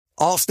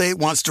Allstate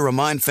wants to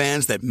remind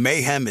fans that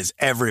mayhem is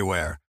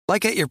everywhere,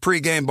 like at your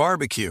pregame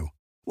barbecue.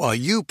 While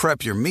you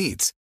prep your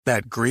meats,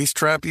 that grease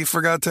trap you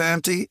forgot to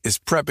empty is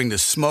prepping to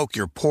smoke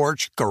your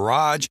porch,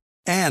 garage,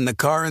 and the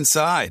car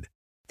inside.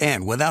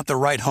 And without the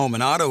right home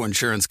and auto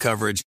insurance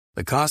coverage,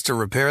 the cost to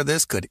repair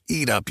this could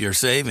eat up your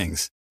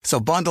savings. So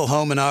bundle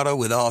home and auto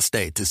with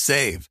Allstate to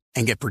save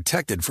and get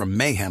protected from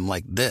mayhem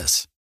like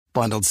this.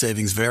 Bundled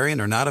savings vary and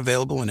are not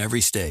available in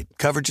every state.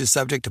 Coverage is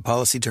subject to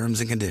policy terms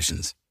and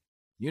conditions.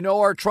 You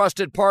know our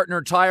trusted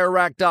partner,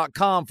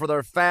 TireRack.com, for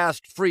their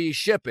fast, free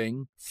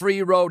shipping,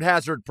 free road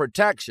hazard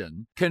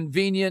protection,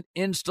 convenient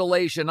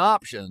installation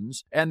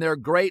options, and their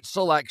great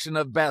selection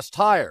of best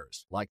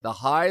tires, like the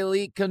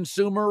highly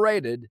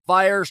consumer-rated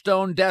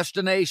Firestone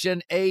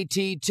Destination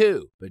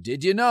AT2. But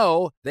did you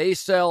know they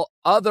sell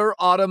other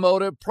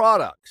automotive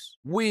products?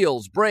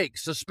 Wheels,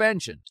 brakes,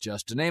 suspension,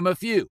 just to name a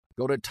few.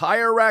 Go to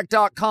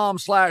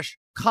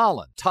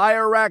TireRack.com/Colin.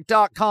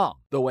 TireRack.com,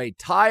 the way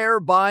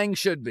tire buying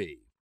should be.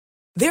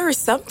 There are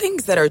some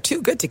things that are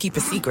too good to keep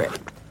a secret.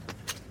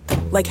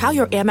 Like how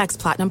your Amex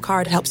Platinum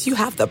card helps you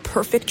have the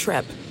perfect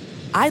trip.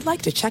 I'd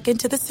like to check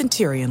into the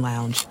Centurion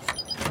Lounge.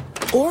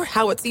 Or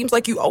how it seems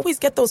like you always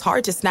get those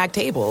hard-to-snag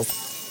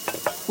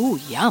tables.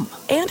 Ooh, yum.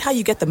 And how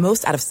you get the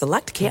most out of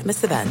select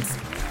can't-miss events.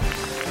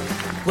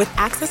 With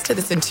access to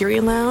the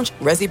Centurion Lounge,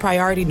 Resi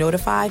Priority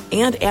Notified,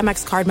 and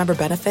Amex card member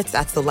benefits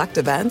at select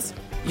events,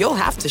 you'll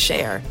have to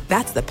share.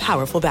 That's the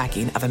powerful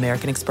backing of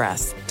American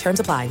Express. Terms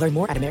apply. Learn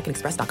more at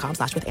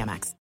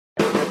americanexpress.com/withAmex.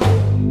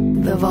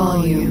 The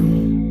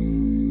volume.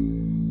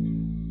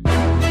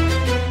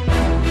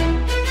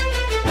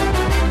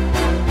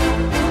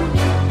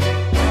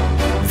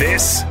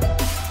 This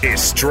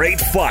is Straight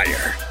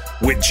Fire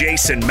with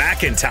Jason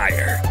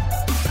McIntyre.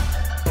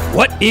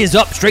 What is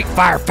up, Straight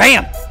Fire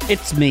fam?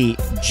 It's me,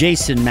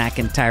 Jason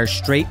McIntyre,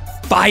 Straight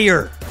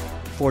Fire,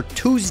 for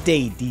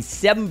Tuesday,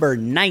 December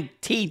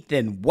 19th,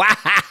 and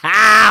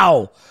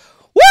wow!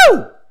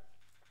 Woo!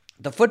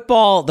 The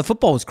football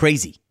was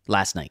crazy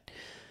last night.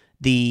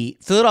 The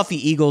Philadelphia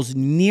Eagles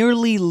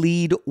nearly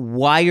lead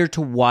wire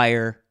to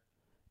wire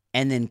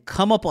and then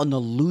come up on the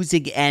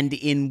losing end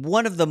in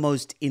one of the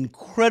most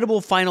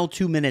incredible final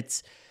 2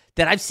 minutes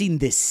that I've seen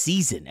this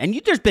season. And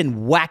there's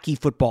been wacky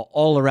football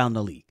all around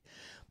the league.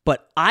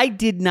 But I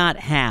did not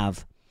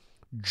have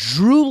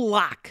Drew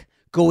Lock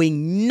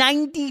going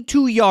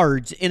 92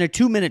 yards in a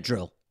 2-minute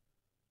drill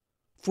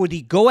for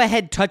the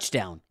go-ahead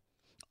touchdown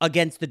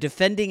against the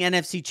defending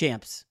NFC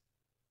champs.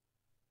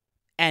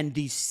 And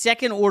the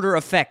second-order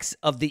effects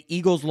of the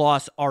Eagles'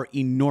 loss are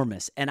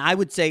enormous. And I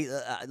would say,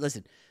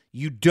 listen,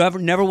 you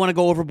never want to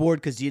go overboard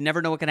because you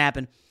never know what can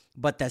happen.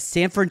 But the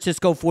San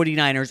Francisco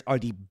 49ers are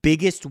the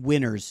biggest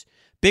winners,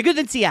 bigger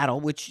than Seattle,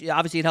 which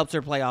obviously it helps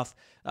their playoff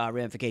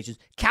ramifications.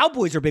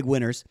 Cowboys are big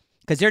winners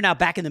because they're now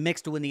back in the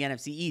mix to win the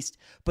NFC East.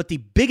 But the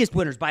biggest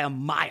winners by a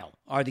mile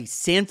are the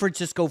San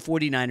Francisco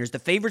 49ers, the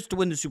favorites to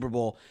win the Super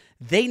Bowl.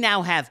 They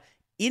now have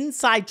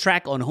inside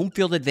track on home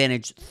field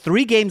advantage,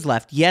 3 games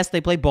left. Yes,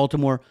 they play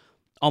Baltimore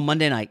on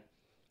Monday night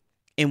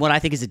in what I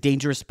think is a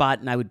dangerous spot,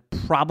 and I would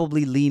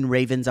probably lean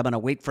Ravens. I'm going to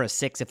wait for a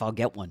 6 if I'll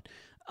get one.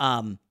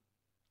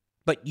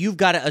 But you've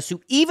got to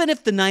assume, even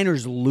if the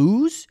Niners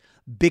lose,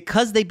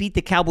 because they beat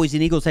the Cowboys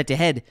and Eagles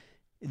head-to-head,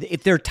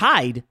 if they're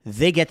tied,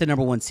 they get the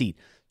number 1 seed.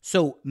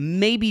 So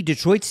maybe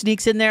Detroit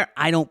sneaks in there.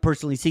 I don't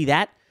personally see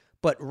that.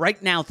 But right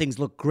now, things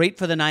look great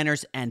for the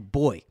Niners. And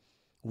boy,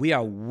 we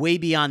are way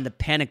beyond the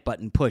panic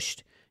button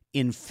pushed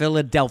in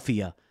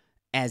Philadelphia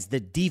as the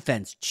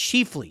defense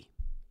chiefly,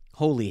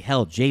 holy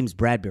hell, James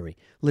Bradbury.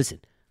 Listen,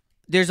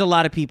 there's a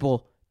lot of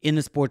people in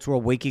the sports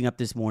world waking up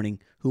this morning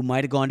who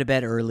might have gone to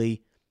bed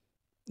early,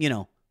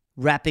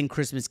 wrapping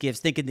Christmas gifts,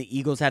 thinking the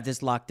Eagles have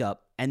this locked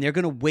up. And they're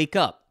going to wake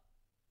up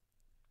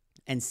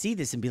and see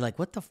this and be like,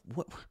 what?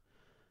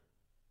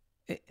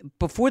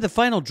 Before the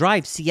final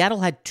drive,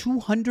 Seattle had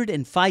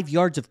 205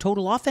 yards of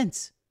total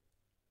offense.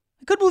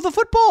 They couldn't move the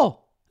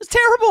football. It was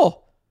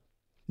terrible.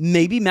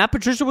 Maybe Matt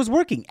Patricia was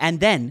working.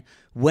 And then,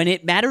 when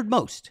it mattered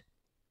most,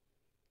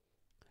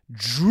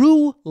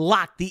 Drew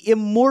Lock, the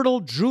immortal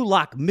Drew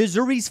Lock,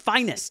 Missouri's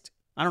finest.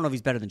 I don't know if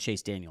he's better than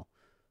Chase Daniel,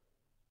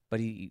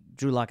 but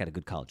Drew Lock had a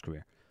good college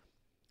career.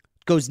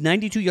 Goes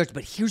 92 yards,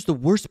 but here's the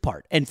worst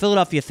part, and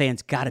Philadelphia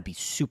fans got to be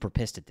super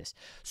pissed at this.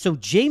 So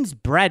James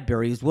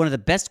Bradbury was one of the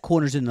best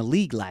corners in the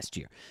league last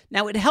year.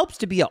 Now, it helps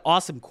to be an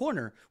awesome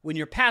corner when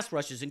your pass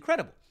rush is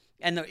incredible.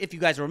 And if you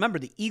guys remember,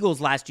 the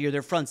Eagles last year,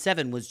 their front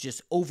seven was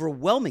just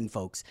overwhelming,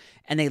 folks,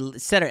 and they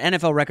set an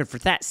NFL record for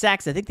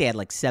sacks. I think they had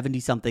like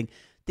 70-something.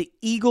 The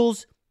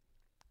Eagles'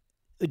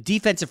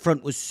 defensive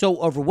front was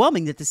so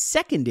overwhelming that the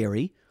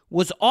secondary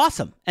was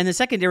awesome. And the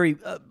secondary,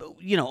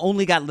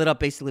 only got lit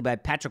up basically by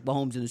Patrick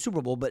Mahomes in the Super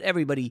Bowl, but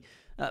everybody,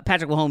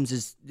 Patrick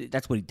Mahomes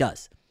that's what he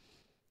does.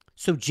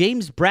 So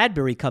James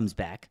Bradbury comes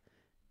back,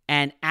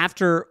 and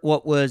after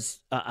what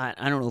was,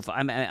 I don't know if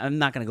I'm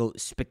not going to go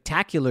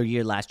spectacular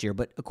year last year,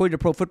 but according to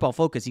Pro Football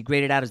Focus, he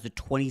graded out as the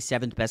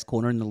 27th best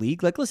corner in the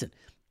league. Like, listen,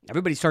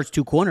 everybody starts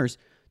 2 corners,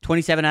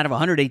 27 out of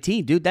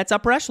 118. Dude, that's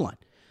upper echelon.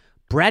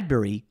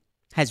 Bradbury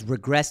has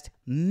regressed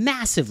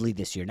massively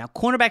this year. Now,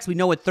 cornerbacks we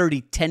know at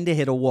 30 tend to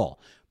hit a wall.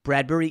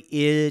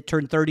 Bradbury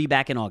turned 30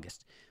 back in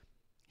August.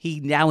 He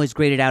now is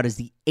graded out as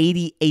the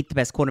 88th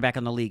best cornerback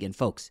in the league. And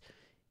folks,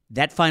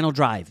 that final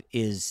drive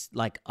is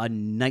like a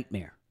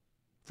nightmare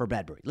for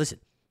Bradbury. Listen,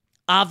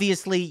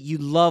 obviously you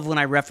love when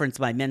I reference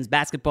my men's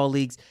basketball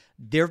leagues.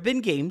 There have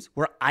been games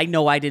where I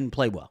know I didn't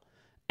play well.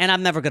 And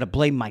I'm never going to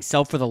blame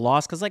myself for the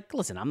loss because, like,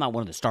 listen, I'm not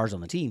one of the stars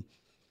on the team.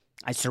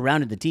 I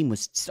surrounded the team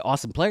with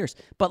awesome players.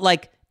 But,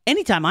 like,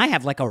 anytime I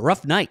have, like, a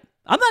rough night,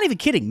 I'm not even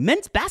kidding,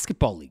 men's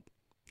basketball league,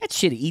 that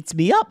shit eats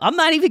me up. I'm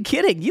not even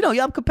kidding. You know,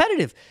 I'm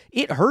competitive.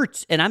 It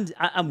hurts, and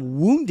I'm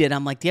wounded.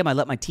 I'm like, damn, I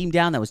let my team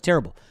down. That was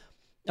terrible.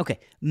 Okay,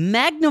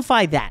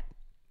 magnify that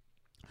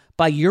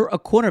by you're a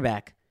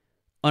cornerback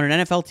on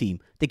an NFL team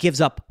that gives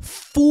up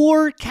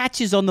 4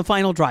 catches on the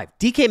final drive.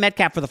 DK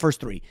Metcalf for the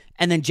first 3,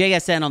 and then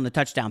JSN on the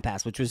touchdown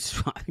pass, which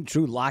was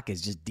Drew Lock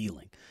is just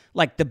dealing.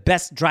 Like the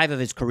best drive of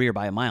his career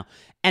by a mile.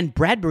 And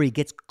Bradbury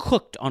gets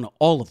cooked on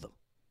all of them.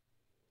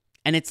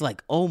 And it's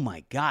like, oh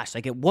my gosh.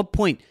 Like at what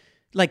point,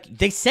 like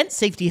they sent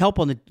safety help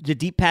on the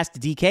deep pass to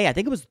DK. I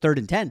think it was 3rd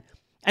and 10.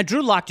 And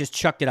Drew Lock just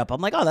chucked it up.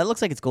 I'm like, oh, that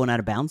looks like it's going out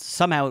of bounds.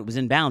 Somehow it was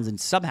in bounds, and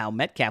somehow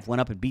Metcalf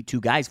went up and beat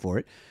 2 guys for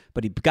it.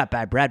 But he got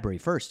by Bradbury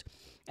first.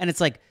 And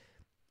it's like,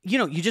 you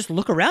know, you just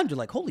look around, you're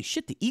like, holy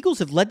shit, the Eagles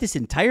have led this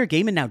entire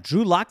game, and now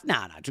Drew Lock,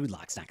 Drew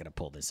Lock's not going to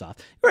pull this off.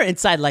 We're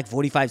inside like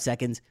 45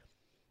 seconds,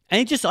 and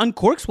he just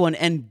uncorks one,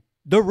 and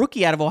the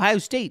rookie out of Ohio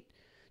State,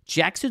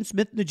 Jackson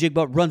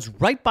Smith-Njigba, runs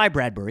right by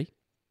Bradbury,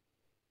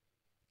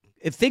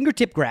 a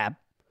fingertip grab,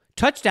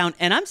 touchdown,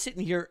 and I'm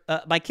sitting here,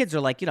 my kids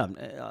are like, you know,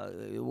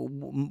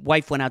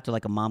 wife went out to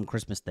like a mom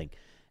Christmas thing,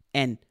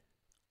 and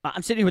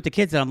I'm sitting here with the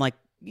kids, and I'm like,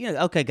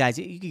 yeah, okay, guys,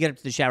 you can get up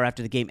to the shower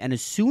after the game, and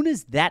as soon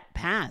as that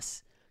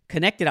pass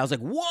connected, I was like,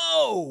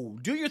 whoa,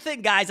 do your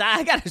thing, guys.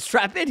 I got to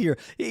strap in here.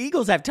 The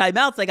Eagles have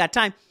timeouts. They got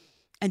time.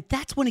 And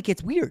that's when it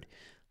gets weird.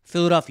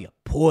 Philadelphia,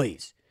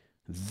 poise,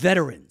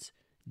 veterans.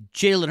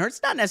 Jalen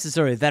Hurts, not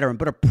necessarily a veteran,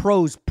 but a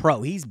pro's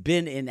pro. He's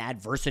been in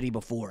adversity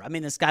before. I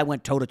mean, this guy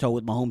went toe-to-toe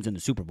with Mahomes in the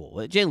Super Bowl.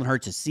 Jalen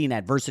Hurts has seen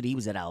adversity. He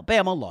was at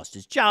Alabama, lost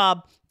his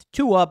job,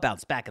 2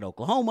 bounced back at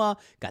Oklahoma,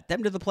 got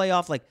them to the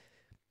playoff. Like,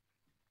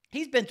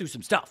 he's been through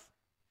some stuff.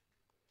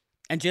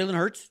 And Jalen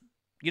Hurts,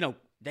 you know,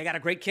 they got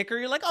a great kicker.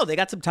 You're like, oh, they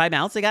got some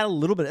timeouts. They got a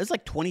little bit. It's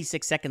like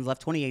 26 seconds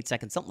left, 28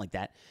 seconds, something like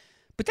that.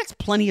 But that's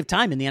plenty of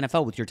time in the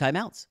NFL with your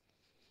timeouts.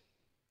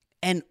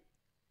 And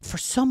for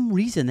some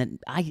reason that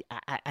I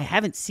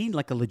haven't seen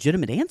like a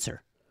legitimate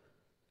answer.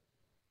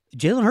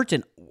 Jalen Hurts,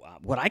 and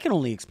what I can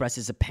only express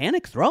is a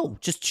panic throw.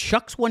 Just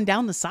chucks one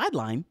down the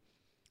sideline,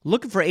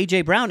 looking for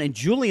A.J. Brown. And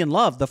Julian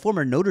Love, the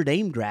former Notre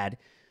Dame grad,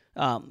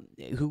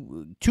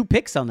 who 2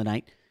 picks on the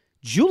night,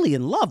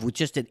 Julian Love with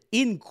just an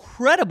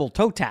incredible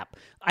toe tap.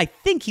 I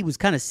think he was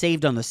kind of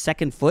saved on the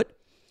second foot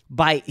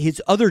by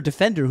his other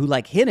defender who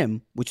like hit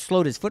him, which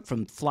slowed his foot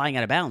from flying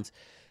out of bounds.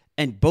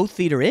 And both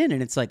feet are in,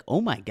 and it's like,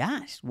 oh my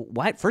gosh.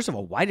 Why? First of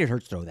all, why did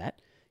Hurts throw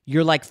that?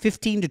 You're like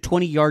 15 to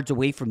 20 yards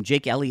away from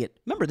Jake Elliott.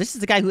 Remember, this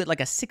is the guy who hit like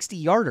a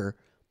 60-yarder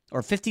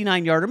or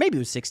 59-yarder, maybe it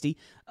was 60,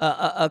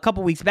 a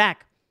couple weeks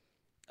back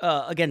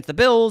against the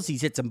Bills.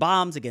 He's hit some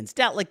bombs against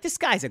Dallas. Like, this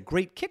guy's a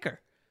great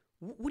kicker.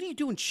 What are you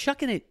doing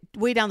chucking it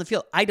way down the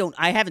field?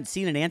 I haven't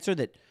seen an answer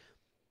that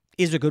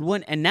is a good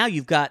one. And now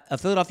you've got a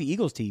Philadelphia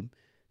Eagles team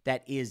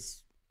that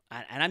is,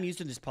 and I'm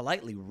using this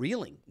politely,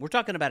 reeling. We're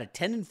talking about a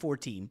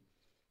 10-4 team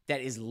that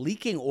is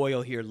leaking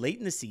oil here late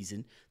in the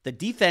season. The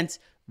defense,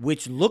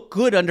 which looked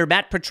good under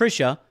Matt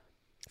Patricia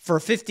for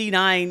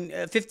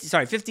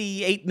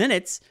 58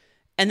 minutes,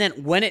 and then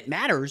when it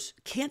matters,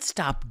 can't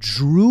stop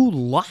Drew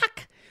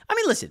Lock. I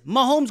mean, listen,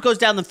 Mahomes goes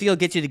down the field,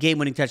 gets you the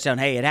game-winning touchdown.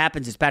 Hey, it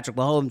happens. It's Patrick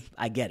Mahomes.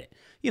 I get it.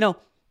 You know,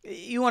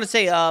 you want to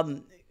say,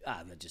 I'll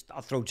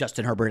throw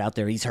Justin Herbert out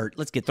there. He's hurt.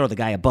 Let's throw the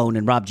guy a bone,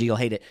 and Rob G will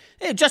hate it.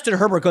 Hey, Justin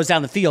Herbert goes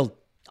down the field.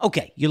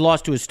 Okay, you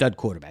lost to a stud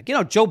quarterback. You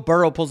know, Joe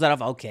Burrow pulls that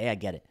off. Okay, I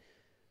get it.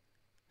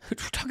 We're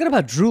talking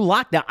about Drew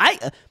Lock. Now, I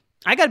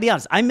got to be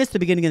honest. I missed the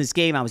beginning of this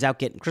game. I was out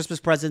getting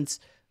Christmas presents.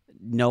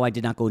 No, I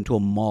did not go into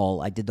a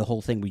mall. I did the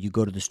whole thing where you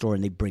go to the store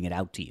and they bring it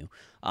out to you.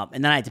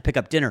 And then I had to pick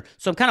up dinner.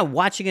 So I'm kind of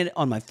watching it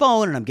on my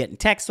phone and I'm getting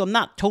texts. So I'm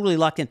not totally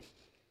locked in.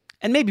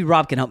 And maybe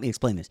Rob can help me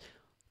explain this.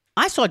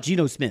 I saw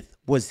Geno Smith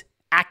was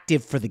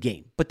active for the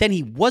game, but then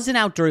he wasn't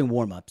out during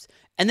warmups.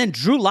 And then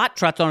Drew Lock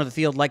trots onto the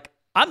field like,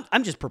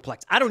 I'm just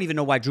perplexed. I don't even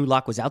know why Drew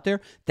Lock was out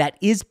there. That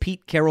is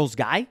Pete Carroll's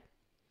guy.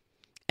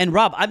 And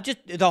Rob,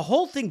 the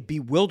whole thing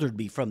bewildered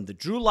me from the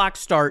Drew Lock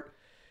start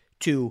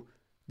to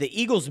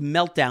the Eagles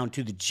meltdown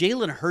to the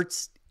Jalen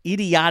Hurts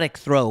idiotic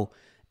throw.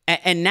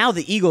 And now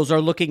the Eagles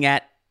are looking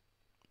at,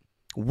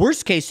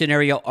 worst case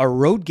scenario, a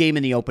road game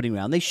in the opening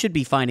round. They should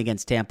be fine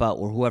against Tampa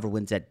or whoever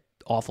wins that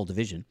awful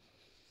division.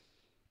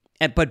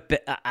 But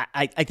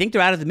I think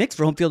they're out of the mix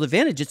for home field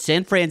advantage. It's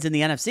San Fran's in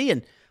the NFC.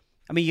 And,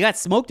 I mean, you got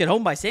smoked at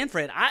home by San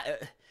Fran.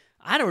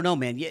 I don't know,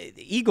 man. The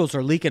Eagles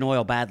are leaking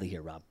oil badly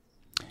here, Rob.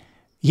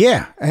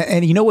 Yeah.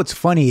 And you know what's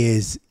funny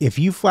is if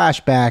you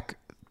flash back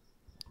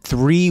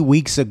 3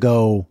 weeks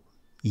ago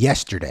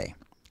yesterday,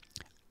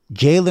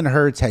 Jalen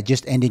Hurts had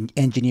just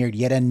engineered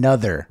yet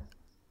another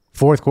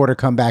fourth quarter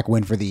comeback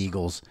win for the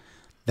Eagles.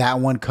 That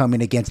one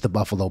coming against the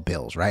Buffalo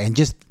Bills, right? And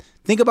just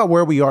think about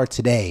where we are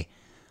today,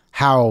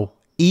 how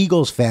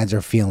Eagles fans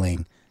are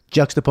feeling,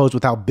 juxtaposed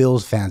with how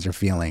Bills fans are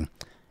feeling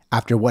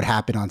after what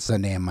happened on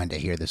Sunday and Monday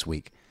here this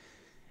week.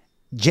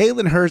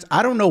 Jalen Hurts,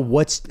 I don't know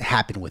what's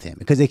happened with him,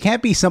 because it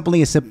can't be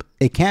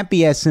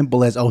as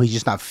simple as, oh, he's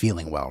just not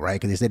feeling well,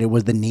 right? Because they said it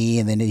was the knee,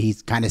 and then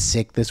he's kind of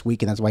sick this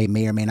week, and that's why he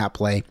may or may not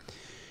play.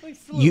 Well, he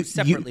flew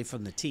separately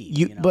from the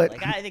team. But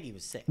I think he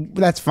was sick.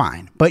 That's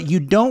fine. But you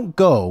don't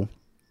go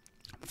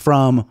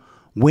from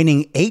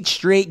winning 8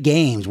 straight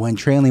games when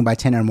trailing by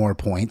 10 or more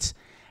points,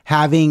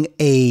 having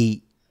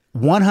a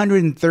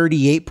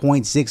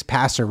 138.6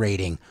 passer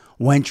rating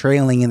when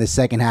trailing in the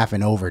second half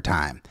in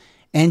overtime,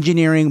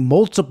 engineering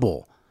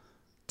multiple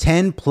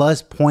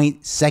 10-plus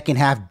point second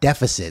half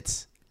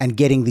deficits and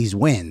getting these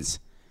wins,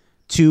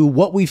 to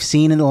what we've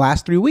seen in the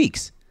last 3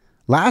 weeks.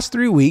 Last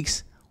 3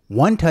 weeks,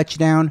 1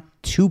 touchdown,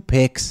 2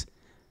 picks.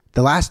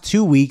 The last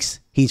 2 weeks,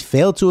 he's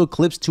failed to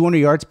eclipse 200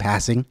 yards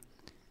passing.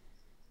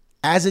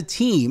 As a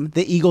team,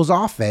 the Eagles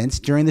offense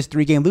during this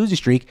 3-game losing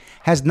streak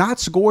has not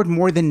scored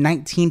more than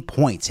 19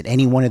 points in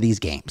any one of these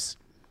games.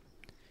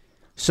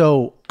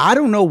 So I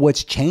don't know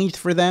what's changed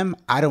for them.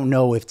 I don't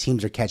know if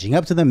teams are catching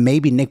up to them.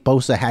 Maybe Nick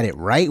Bosa had it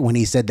right when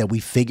he said that we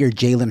figured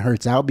Jalen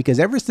Hurts out, because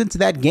ever since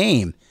that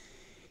game,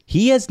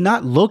 he has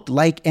not looked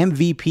like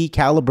MVP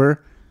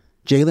caliber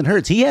Jalen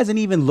Hurts. He hasn't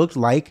even looked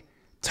like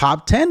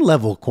top 10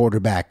 level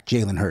quarterback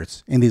Jalen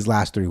Hurts in these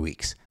last 3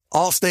 weeks.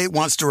 Allstate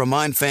wants to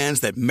remind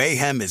fans that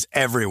mayhem is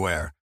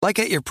everywhere, like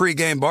at your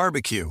pregame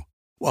barbecue.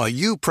 While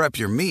you prep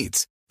your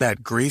meats,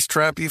 that grease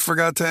trap you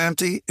forgot to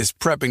empty is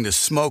prepping to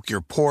smoke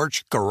your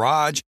porch,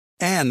 garage,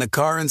 and the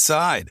car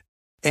inside.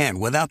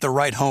 And without the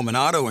right home and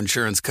auto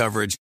insurance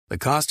coverage, the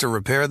cost to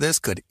repair this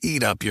could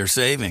eat up your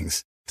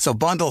savings. So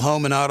bundle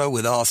home and auto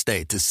with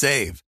Allstate to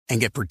save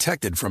and get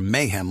protected from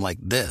mayhem like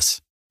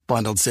this.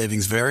 Bundled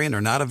savings vary and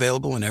are not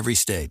available in every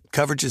state.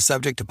 Coverage is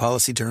subject to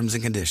policy terms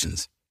and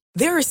conditions.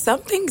 There are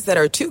some things that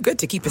are too good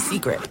to keep a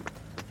secret.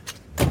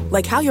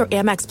 Like how your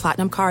Amex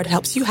Platinum card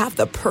helps you have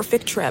the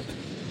perfect trip.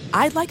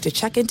 I'd like to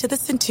check into the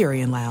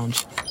Centurion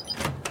Lounge.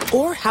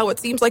 Or how it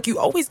seems like you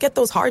always get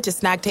those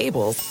hard-to-snag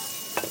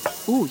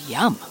tables. Ooh,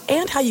 yum.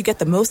 And how you get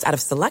the most out of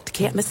select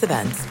can't-miss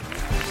events.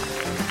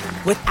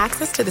 With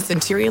access to the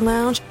Centurion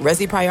Lounge,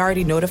 Resi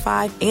Priority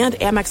Notified, and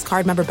Amex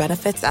card member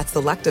benefits at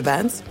select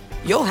events,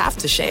 you'll have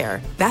to share.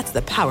 That's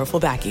the powerful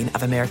backing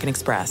of American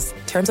Express.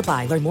 Terms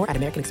apply. Learn more at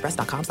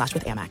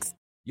americanexpress.com/withAmex.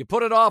 You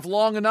put it off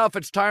long enough,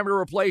 it's time to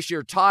replace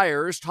your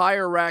tires.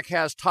 Tire Rack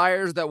has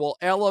tires that will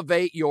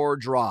elevate your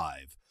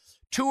drive.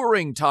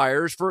 Touring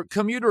tires for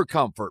commuter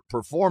comfort,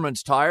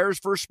 performance tires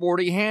for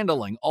sporty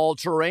handling,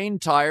 all-terrain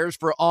tires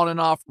for on-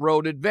 and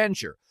off-road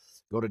adventure.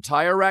 Go to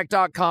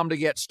TireRack.com to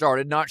get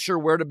started. Not sure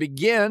where to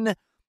begin?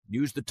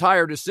 Use the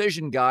Tire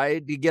Decision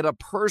Guide to get a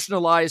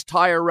personalized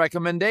tire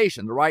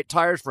recommendation, the right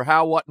tires for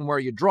how, what, and where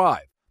you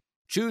drive.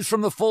 Choose from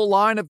the full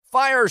line of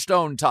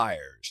Firestone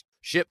tires.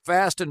 Ship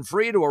fast and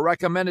free to a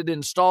recommended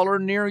installer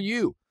near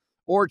you.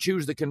 Or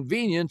choose the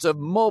convenience of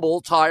mobile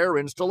tire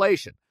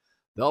installation.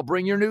 They'll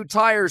bring your new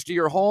tires to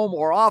your home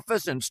or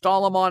office,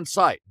 install them on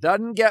site.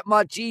 Doesn't get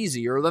much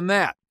easier than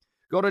that.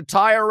 Go to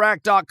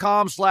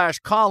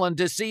TireRack.com/Colin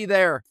to see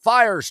their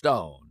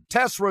Firestone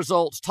test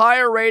results,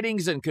 tire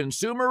ratings, and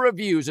consumer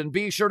reviews, and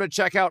be sure to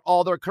check out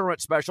all their current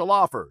special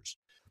offers.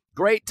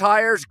 Great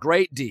tires,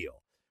 great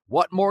deal.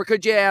 What more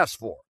could you ask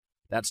for?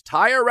 That's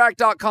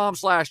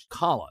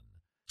TireRack.com/Colin.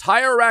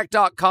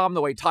 TireRack.com,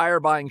 the way tire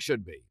buying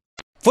should be.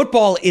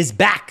 Football is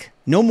back.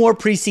 No more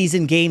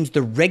preseason games.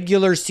 The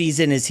regular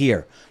season is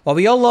here. While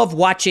we all love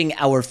watching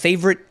our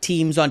favorite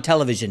teams on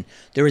television,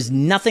 there is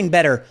nothing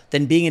better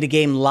than being at a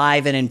game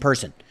live and in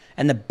person.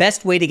 And the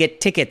best way to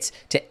get tickets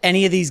to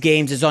any of these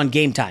games is on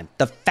Game Time,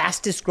 the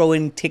fastest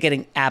growing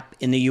ticketing app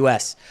in the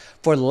U.S.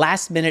 For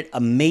last minute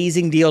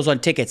amazing deals on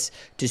tickets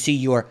to see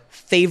your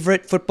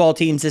favorite football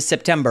teams this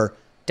September,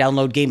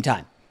 download Game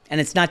Time.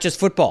 And it's not just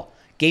football.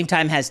 Game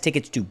Time has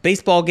tickets to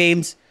baseball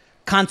games,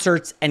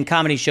 concerts, and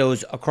comedy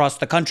shows across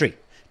the country.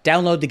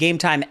 Download the Game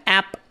Time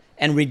app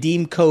and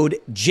redeem code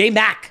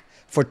JMAC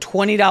for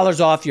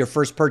 $20 off your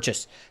first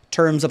purchase.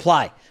 Terms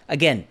apply.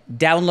 Again,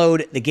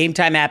 download the Game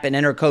Time app and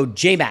enter code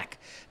JMAC.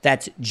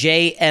 That's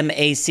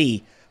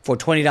JMAC for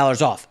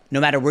 $20 off. No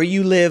matter where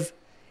you live,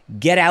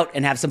 get out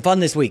and have some fun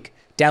this week.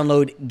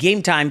 Download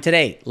Game Time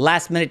today.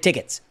 Last minute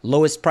tickets.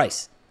 Lowest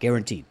price.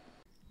 Guaranteed.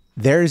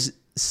 There's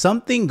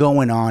something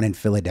going on in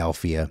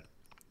Philadelphia.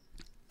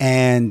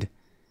 And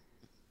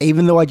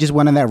even though I just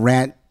went on that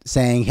rant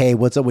saying, hey,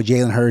 what's up with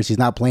Jalen Hurts? He's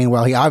not playing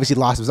well. He obviously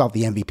lost himself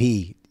the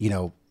MVP,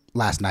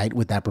 last night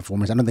with that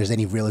performance. I don't think there's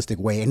any realistic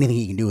way, anything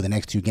he can do in the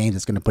next 2 games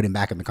that's going to put him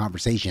back in the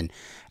conversation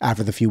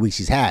after the few weeks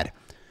he's had.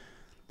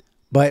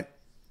 But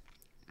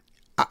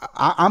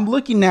I'm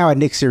looking now at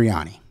Nick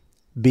Sirianni,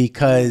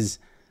 because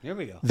Here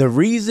we go. The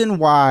reason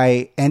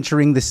why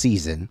entering the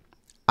season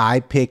I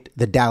picked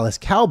the Dallas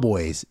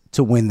Cowboys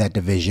to win that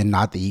division,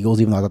 not the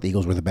Eagles, even though I thought the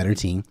Eagles were the better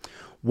team,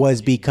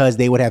 was because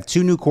they would have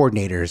 2 new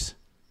coordinators,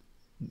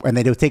 and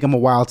it would take them a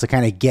while to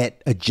kind of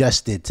get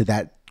adjusted to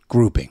that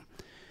grouping.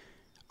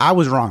 I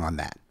was wrong on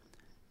that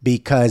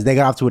because they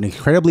got off to an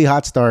incredibly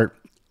hot start,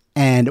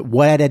 and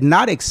what I did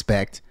not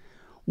expect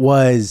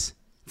was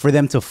for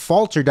them to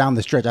falter down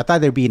the stretch. I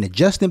thought there'd be an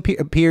adjustment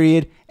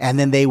period, and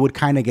then they would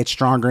kind of get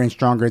stronger and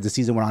stronger as the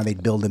season went on.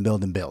 They'd build and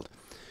build and build.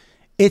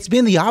 It's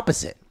been the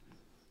opposite.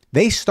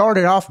 They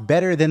started off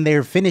better than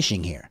they're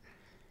finishing here.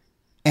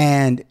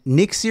 And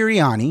Nick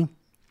Sirianni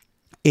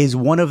is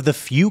one of the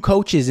few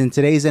coaches in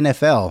today's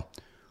NFL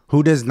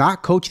who does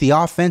not coach the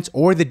offense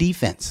or the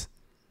defense.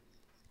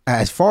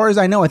 As far as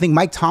I know, I think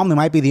Mike Tomlin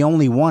might be the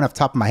only one off the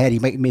top of my head. He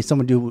might make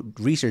someone do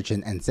research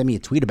and send me a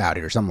tweet about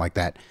it or something like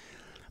that.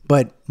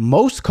 But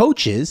most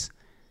coaches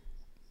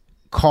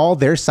call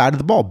their side of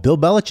the ball. Bill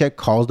Belichick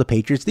calls the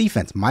Patriots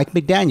defense. Mike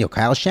McDaniel,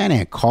 Kyle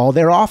Shanahan call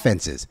their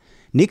offenses.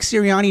 Nick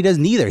Sirianni does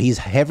neither. He's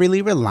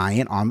heavily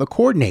reliant on the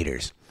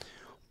coordinators.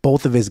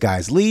 Both of his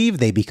guys leave.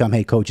 They become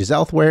head coaches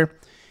elsewhere.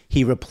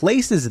 He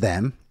replaces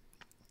them,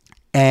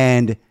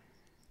 and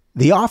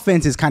the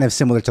offense is kind of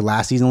similar to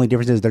last season. The only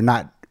difference is they're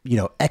not,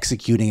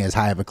 executing as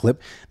high of a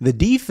clip. The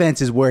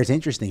defense is where it's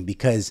interesting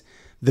because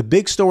the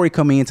big story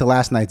coming into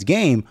last night's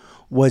game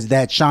was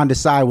that Sean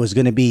Desai was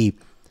going to be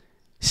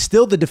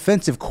still the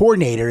defensive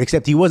coordinator,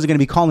 except he wasn't going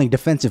to be calling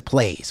defensive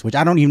plays, which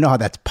I don't even know how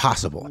that's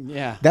possible.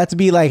 Yeah. That's to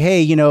be like,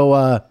 hey,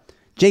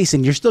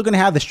 Jason, you're still going to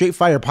have the Straight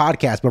Fire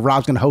podcast, but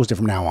Rob's going to host it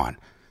from now on.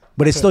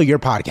 But it's still your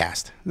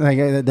podcast. Like,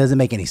 that doesn't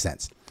make any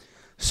sense.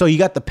 So you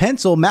got the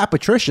pencil, Matt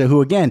Patricia,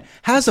 who, again,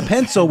 has a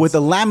pencil with a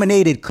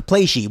laminated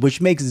play sheet,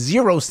 which makes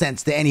zero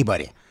sense to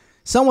anybody.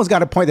 Someone's got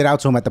to point that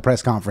out to him at the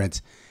press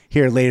conference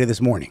here later this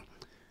morning.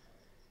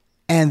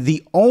 And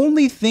the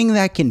only thing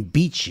that can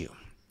beat you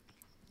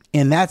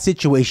in that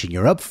situation,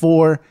 you're up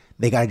 4,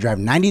 they got to drive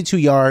 92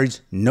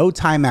 yards, no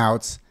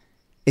timeouts,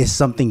 is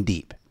something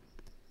deep.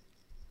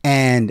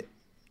 And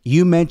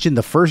you mentioned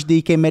the first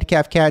DK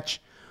Metcalf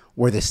catch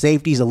where the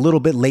safety's a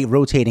little bit late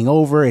rotating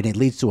over and it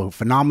leads to a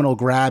phenomenal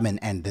grab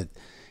and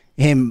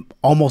him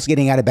almost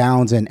getting out of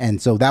bounds.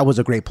 And so that was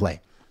a great play.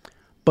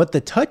 But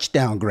the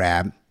touchdown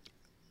grab,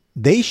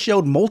 they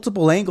showed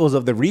multiple angles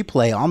of the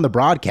replay on the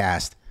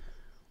broadcast.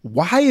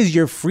 Why is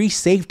your free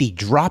safety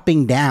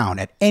dropping down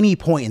at any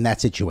point in that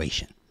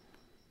situation?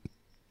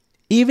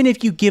 Even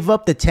if you give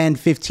up the 10,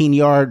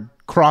 15-yard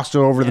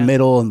crosser over the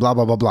middle and blah,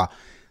 blah, blah, blah.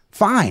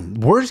 Fine.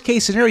 Worst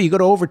case scenario, you go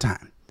to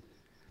overtime.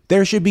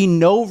 There should be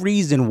no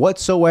reason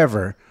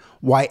whatsoever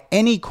why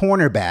any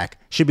cornerback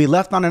should be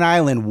left on an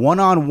island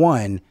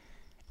one-on-one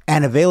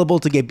and available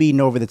to get beaten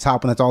over the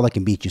top when that's all that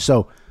can beat you.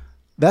 So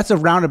that's a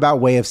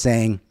roundabout way of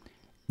saying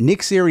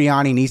Nick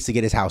Sirianni needs to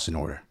get his house in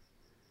order.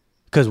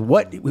 Because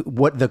what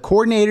the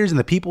coordinators and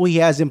the people he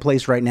has in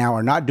place right now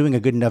are not doing a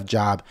good enough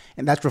job,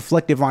 and that's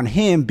reflective on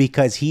him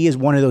because he is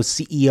one of those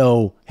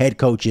CEO head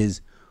coaches,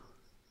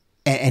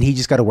 and he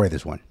just got to wear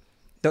this one.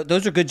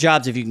 Those are good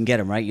jobs if you can get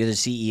them, right? You're the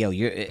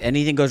CEO.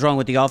 Anything goes wrong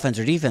with the offense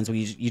or defense, well,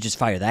 you just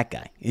fire that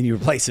guy and you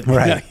replace him.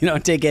 Right.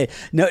 Take it.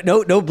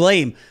 No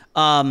blame.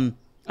 One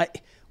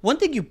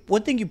thing you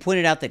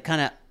pointed out that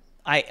kind of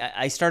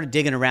I started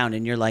digging around,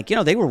 and you're like,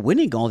 they were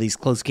winning all these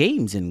close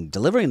games and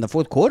delivering in the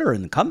fourth quarter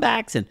and the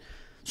comebacks, and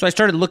so I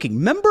started looking.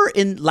 Remember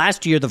in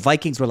last year, the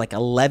Vikings were like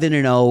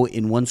 11-0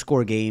 in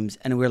one-score games,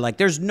 and we were like,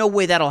 there's no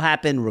way that'll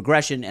happen.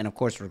 Regression, and of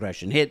course,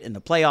 regression hit in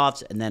the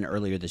playoffs, and then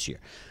earlier this year.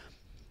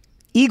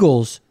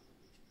 Eagles,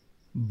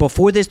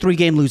 before this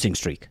 3-game losing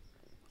streak,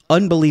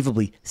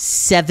 unbelievably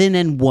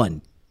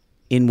 7-1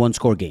 in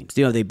one-score games.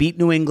 They beat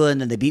New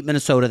England and they beat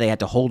Minnesota. They had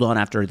to hold on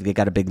after they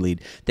got a big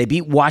lead. They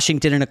beat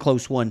Washington in a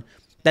close one.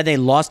 Then they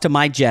lost to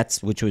my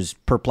Jets, which was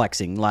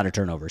perplexing, a lot of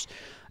turnovers.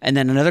 And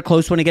then another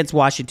close one against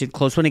Washington,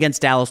 close one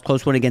against Dallas,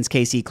 close one against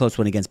KC, close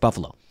one against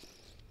Buffalo.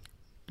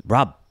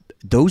 Rob,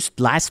 those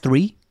last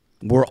 3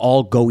 were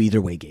all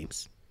go-either-way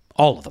games.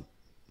 All of them.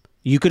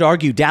 You could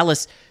argue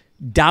Dallas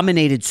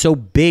dominated so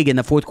big in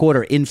the fourth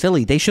quarter in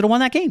Philly, they should have won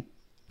that game.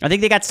 I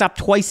think they got stopped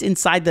twice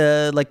inside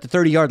the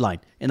 30-yard line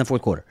in the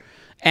fourth quarter.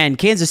 And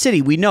Kansas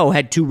City, we know,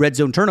 had 2 red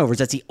zone turnovers.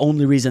 That's the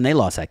only reason they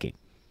lost that game,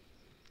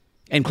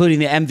 including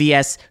the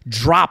MVS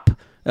drop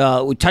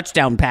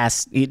touchdown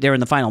pass there in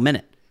the final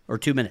minute or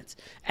 2 minutes.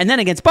 And then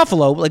against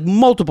Buffalo,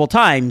 multiple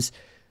times,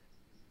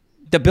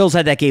 the Bills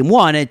had that game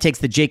won, and it takes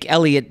the Jake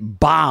Elliott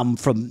bomb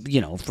from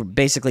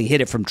basically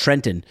hit it from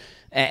Trenton,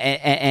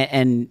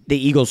 and the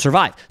Eagles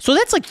survive. So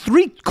that's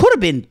 3,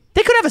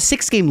 they could have a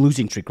 6-game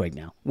losing streak right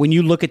now when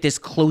you look at this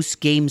close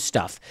game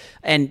stuff.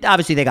 And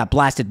obviously they got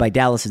blasted by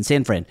Dallas and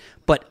San Fran,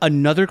 but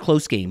another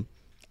close game,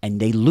 and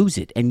they lose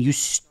it. And you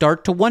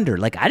start to wonder,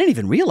 I didn't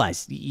even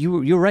realize, you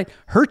were right,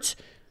 Hurts,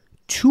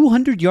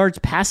 200 yards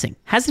passing,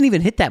 hasn't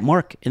even hit that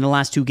mark in the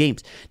last 2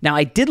 games. Now,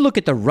 I did look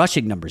at the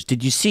rushing numbers.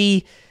 Did you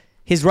see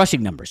his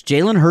rushing numbers?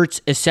 Jalen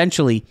Hurts,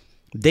 essentially,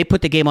 they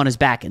put the game on his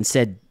back and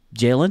said,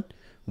 Jalen,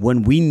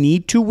 when we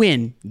need to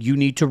win, you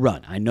need to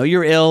run. I know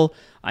you're ill.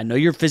 I know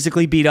you're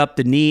physically beat up.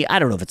 The knee, I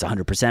don't know if it's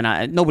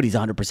 100%. Nobody's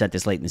 100%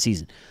 this late in the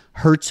season.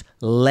 Hurts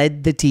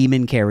led the team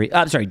in carries.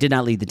 Did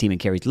not lead the team in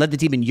carries. Led the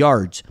team in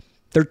yards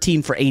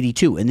 13 for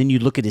 82. And then you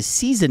look at his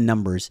season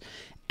numbers,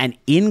 and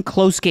in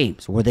close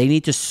games where they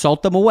need to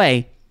salt them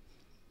away,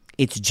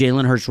 it's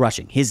Jalen Hurts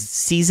rushing. His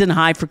season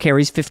high for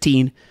carries,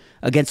 15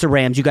 against the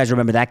Rams. You guys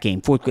remember that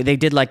game. They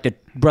did like the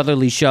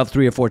brotherly shove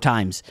 3 or 4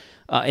 times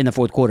in the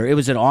fourth quarter. It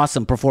was an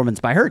awesome performance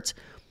by Hurts.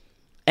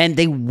 And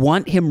they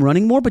want him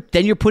running more, but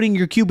then you're putting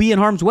your QB in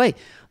harm's way.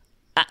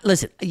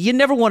 Listen, you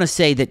never want to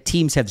say that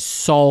teams have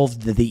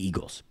solved the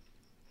Eagles.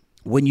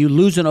 When you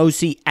lose an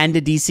OC and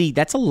a DC,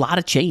 that's a lot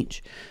of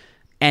change.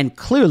 And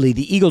clearly,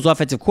 the Eagles'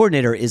 offensive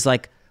coordinator is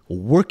like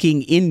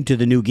working into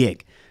the new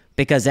gig.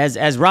 Because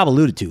as Rob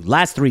alluded to,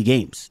 last 3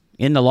 games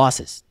in the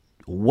losses,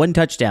 1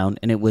 touchdown,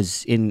 and it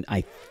was in,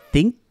 I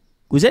think,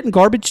 was it in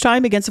garbage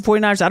time against the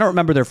 49ers? I don't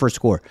remember their first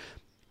score.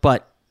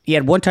 But he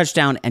had 1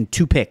 touchdown and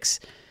 2 picks.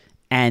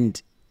 And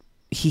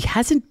he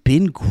hasn't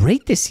been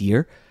great this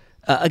year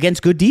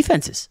against good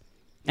defenses.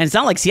 And it's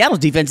not like Seattle's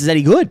defense is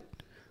any good.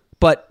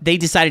 But they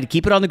decided to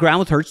keep it on the ground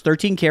with Hurts,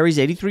 13 carries,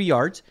 83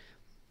 yards.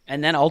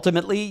 And then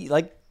ultimately,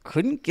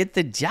 couldn't get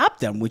the job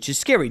done, which is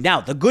scary.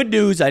 Now, the good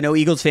news, I know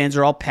Eagles fans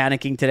are all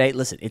panicking today.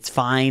 Listen, it's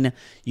fine.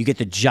 You get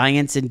the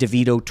Giants and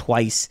DeVito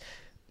twice.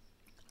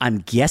 I'm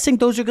guessing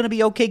those are going to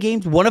be okay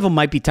games. One of them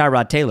might be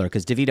Tyrod Taylor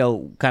because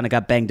DeVito kind of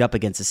got banged up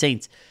against the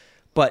Saints.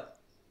 But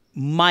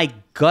my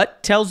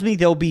gut tells me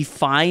they'll be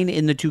fine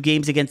in the 2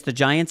 games against the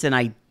Giants, and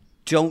I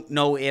don't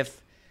know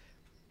if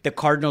the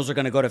Cardinals are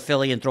going to go to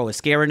Philly and throw a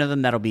scare into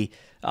them. That'll be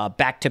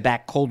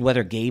back-to-back cold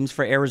weather games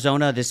for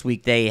Arizona. This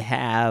week they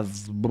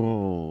have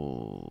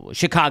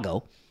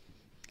Chicago,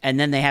 and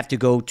then they have to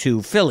go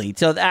to Philly.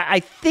 So I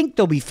think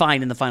they'll be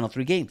fine in the final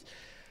 3 games.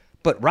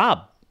 But,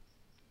 Rob,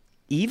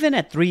 even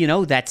at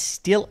 3-0, that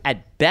still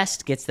at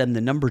best gets them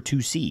the number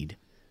 2 seed.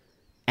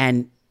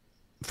 And,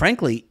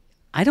 frankly,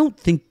 I don't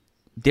think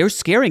they're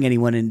scaring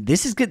anyone, and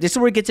this is good. This is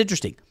where it gets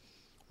interesting.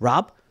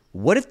 Rob,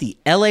 what if the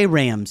LA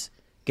Rams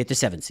get the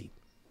 7th seed?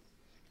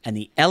 And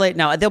the LA,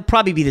 now they'll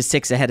probably be the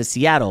 6 ahead of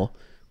Seattle,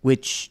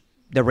 which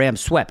the Rams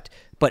swept.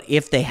 But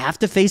if they have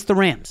to face the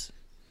Rams,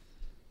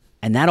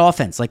 and that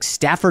offense, like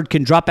Stafford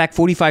can drop back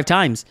 45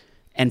 times,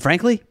 and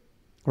frankly,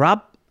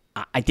 Rob,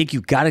 I think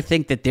you got to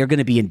think that they're going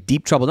to be in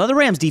deep trouble. Now, the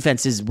Rams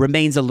defense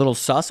remains a little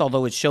sus,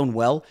 although it's shown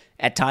well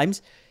at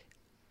times.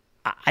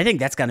 I think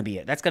that's going to be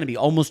it. That's going to be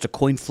almost a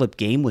coin flip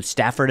game with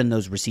Stafford and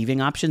those receiving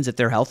options if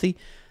they're healthy.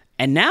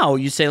 And now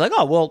you say,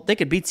 oh, well, they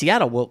could beat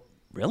Seattle. Well,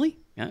 really?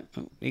 Yeah,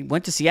 he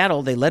went to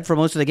Seattle. They led for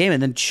most of the game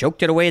and then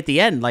choked it away at the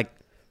end.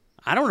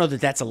 I don't know that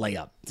that's a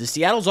layup. The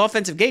Seattle's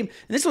offensive game,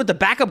 and this is with the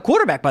backup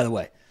quarterback, by the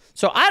way.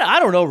 So I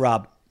don't know,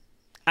 Rob.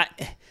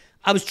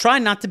 I was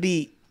trying not to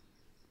be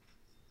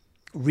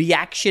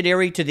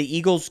reactionary to the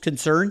Eagles'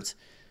 concerns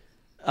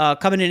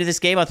coming into this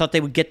game. I thought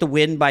they would get the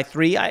win by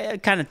 3. I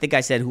kind of think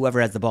I said whoever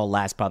has the ball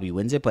last probably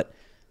wins it, but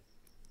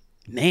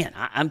man,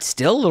 I'm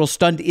still a little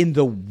stunned in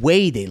the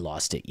way they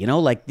lost it. You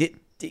know,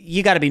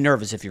 you got to be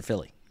nervous if you're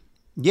Philly.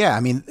 Yeah, I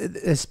mean,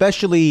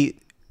 especially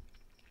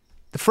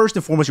the first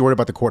and foremost, you're worried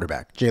about the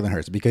quarterback, Jalen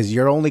Hurts, because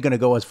you're only going to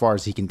go as far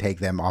as he can take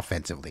them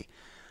offensively.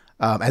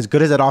 As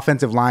good as that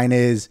offensive line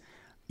is,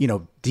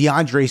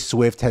 DeAndre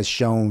Swift has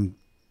shown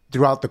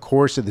throughout the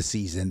course of the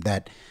season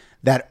that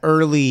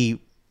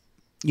early,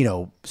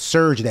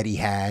 surge that he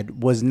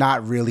had was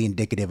not really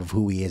indicative of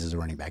who he is as a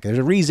running back. There's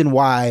a reason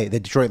why the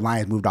Detroit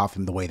Lions moved off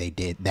him the way they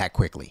did that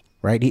quickly,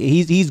 right?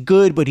 He's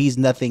good, but he's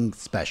nothing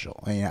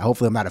special.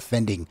 Hopefully I'm not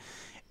offending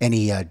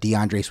any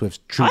DeAndre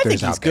Swift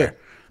truthers out there.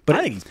 But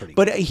I think he's pretty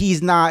good. But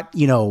he's not,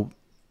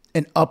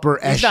 an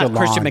upper echelon. He's not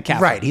Christian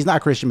McCaffrey. Right. He's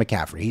not Christian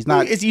McCaffrey. He's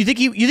not. You think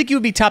he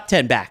would be top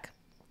 10 back?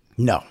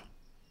 No.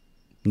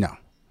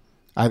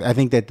 I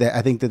think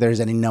that there's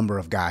any number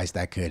of guys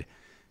that could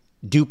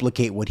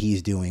duplicate what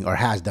he's doing or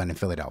has done in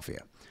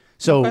Philadelphia.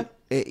 So,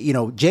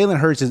 Jalen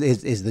Hurts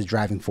is the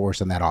driving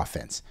force on that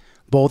offense,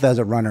 both as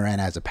a runner and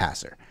as a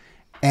passer.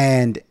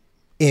 And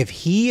if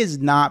he is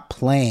not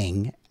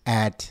playing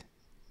at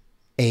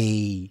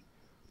I'm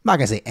not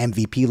going to say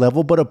MVP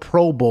level, but a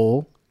Pro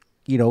Bowl,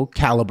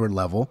 caliber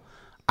level,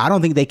 I don't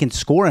think they can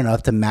score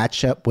enough to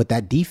match up with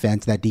that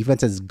defense. That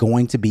defense is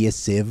going to be a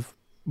sieve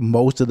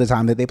most of the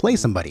time that they play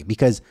somebody.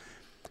 Because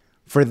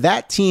for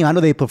that team, I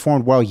know they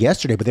performed well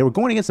yesterday, but they were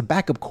going against a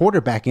backup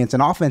quarterback against an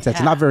offense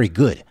that's not very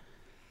good,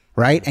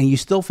 right? And you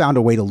still found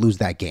a way to lose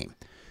that game.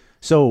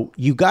 So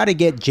you got to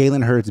get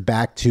Jalen Hurts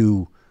back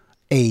to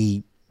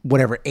a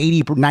whatever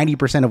 80,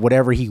 90% of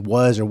whatever he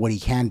was or what he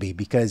can be,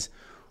 because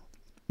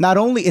not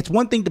only it's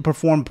one thing to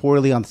perform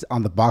poorly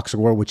on the box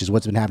score, which is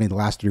what's been happening the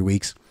last 3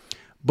 weeks,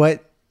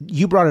 but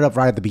you brought it up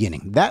right at the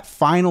beginning. That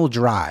final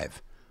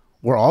drive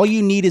where all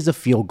you need is a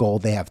field goal.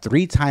 They have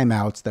 3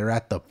 timeouts. They're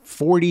at the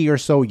 40 or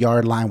so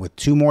yard line with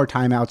 2 more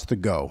timeouts to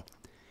go.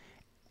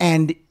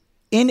 And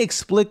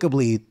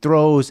inexplicably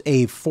throws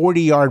a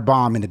 40-yard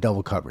bomb into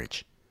double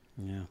coverage.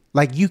 Yeah.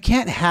 You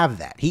can't have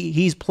that.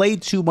 He's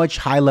played too much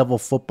high-level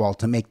football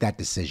to make that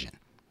decision.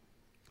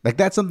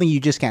 That's something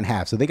you just can't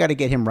have. So they got to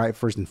get him right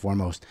first and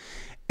foremost.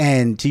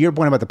 And to your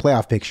point about the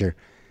playoff picture,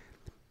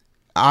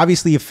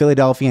 obviously if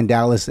Philadelphia and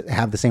Dallas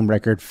have the same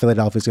record,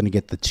 Philadelphia is going to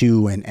get the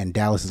 2 and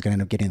Dallas is going to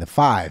end up getting the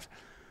 5.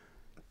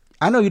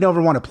 I know you don't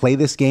ever want to play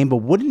this game, but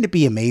wouldn't it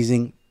be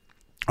amazing,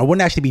 or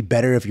wouldn't it actually be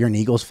better if you're an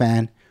Eagles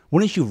fan?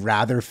 Wouldn't you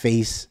rather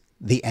face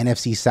the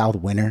NFC South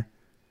winner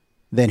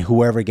than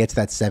whoever gets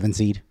that 7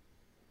 seed?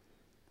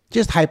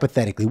 Just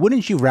hypothetically,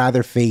 wouldn't you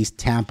rather face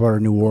Tampa or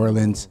New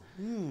Orleans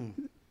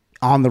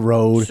on the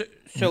road?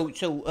 I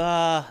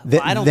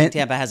don't think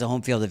Tampa has a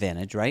home field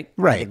advantage, right?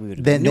 Right.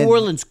 New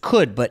Orleans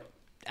could, but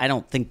I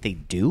don't think they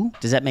do.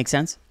 Does that make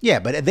sense? Yeah,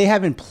 but they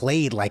haven't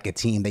played like a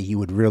team that you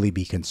would really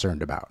be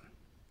concerned about.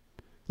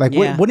 Like,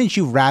 Yeah. wouldn't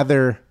you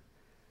rather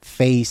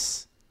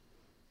face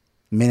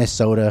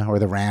Minnesota or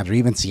the Rams or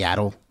even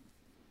Seattle?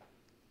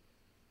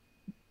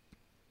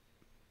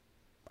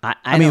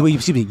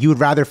 You would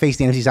rather face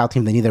the NFC South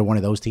team than either one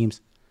of those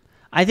teams?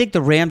 I think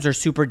the Rams are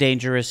super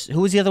dangerous.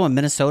 Who was the other one?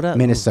 Minnesota?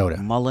 Minnesota.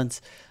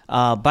 Mullins.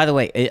 By the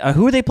way,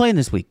 who are they playing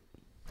this week?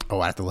 Oh,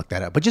 I have to look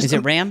that up. But just Is it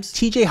Rams?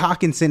 TJ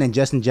Hawkinson and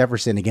Justin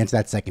Jefferson against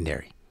that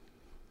secondary.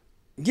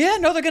 Yeah,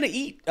 no, they're going to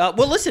eat.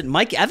 Well, listen,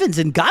 Mike Evans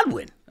and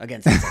Godwin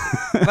against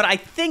that. But I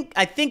think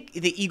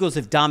the Eagles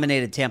have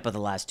dominated Tampa the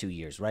last 2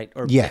 years, right?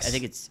 Or yes. I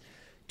think it's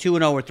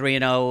 2-0 or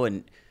 3-0.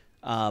 And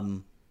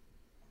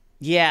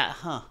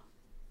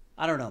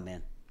I don't know,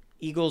 man.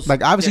 Eagles.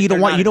 Like, obviously, you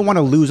don't want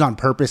to lose on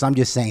purpose. I'm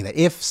just saying that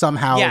if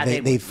somehow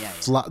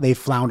they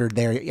floundered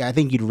there, I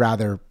think you'd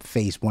rather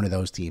face one of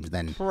those teams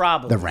than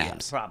the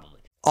Rams. Yeah, probably.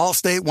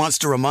 Allstate wants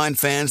to remind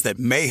fans that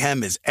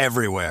mayhem is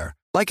everywhere,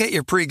 like at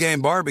your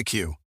pregame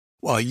barbecue.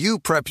 While you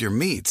prep your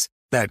meats,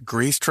 that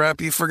grease trap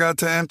you forgot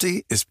to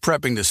empty is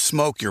prepping to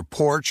smoke your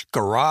porch,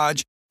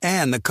 garage,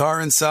 and the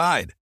car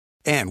inside.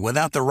 And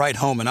without the right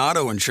home and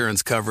auto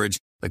insurance coverage,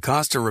 the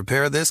cost to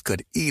repair this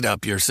could eat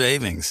up your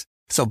savings.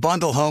 So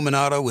bundle home and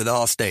auto with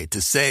Allstate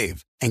to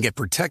save and get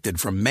protected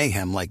from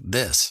mayhem like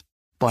this.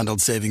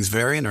 Bundled savings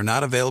vary and are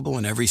not available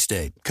in every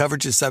state.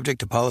 Coverage is subject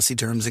to policy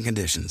terms and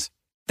conditions.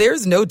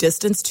 There's no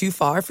distance too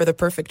far for the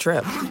perfect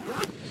trip.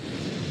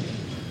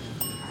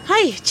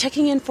 Hi,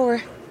 checking in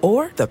for...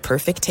 Or the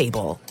perfect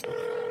table.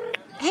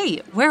 Hey,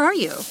 where are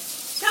you?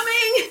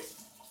 Coming!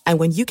 And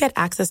when you get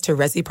access to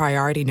Resi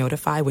Priority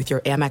Notify with your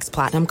Amex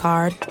Platinum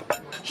card...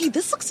 Hey,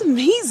 this looks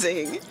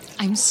amazing!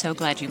 I'm so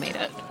glad you made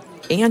it.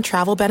 And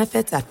travel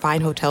benefits at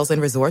fine hotels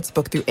and resorts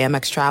booked through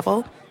Amex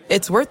Travel,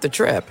 it's worth the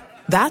trip.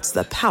 That's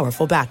the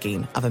powerful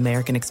backing of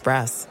American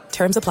Express.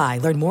 Terms apply.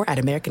 Learn more at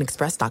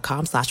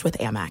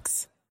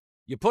americanexpress.com/withAmex.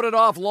 You put it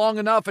off long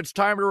enough, it's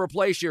time to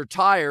replace your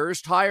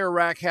tires. Tire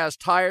Rack has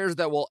tires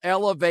that will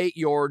elevate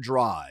your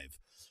drive.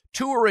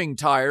 Touring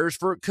tires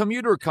for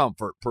commuter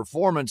comfort,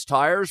 performance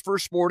tires for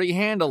sporty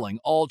handling,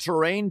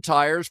 all-terrain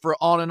tires for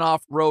on- and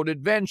off-road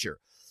adventure.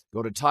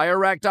 Go to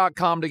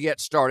TireRack.com to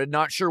get started.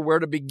 Not sure where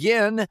to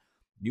begin?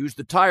 Use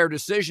the Tire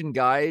Decision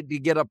Guide to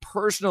get a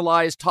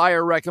personalized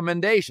tire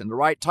recommendation, the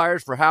right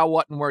tires for how,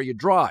 what, and where you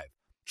drive.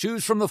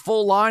 Choose from the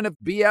full line of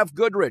BF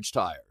Goodrich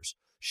tires.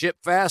 Ship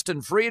fast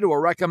and free to a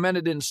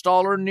recommended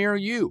installer near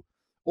you.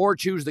 Or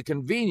choose the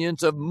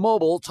convenience of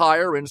mobile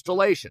tire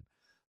installation.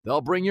 They'll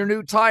bring your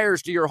new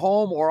tires to your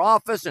home or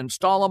office,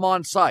 install them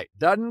on site.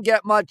 Doesn't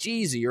get much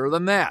easier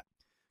than that.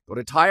 Go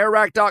to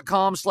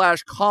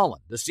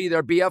TireRack.com/Colin to see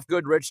their BF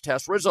Goodrich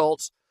test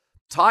results,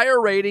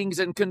 tire ratings,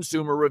 and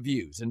consumer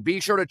reviews. And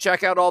be sure to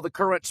check out all the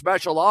current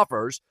special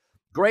offers.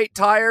 Great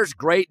tires,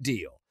 great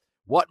deal.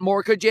 What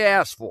more could you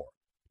ask for?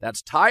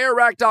 That's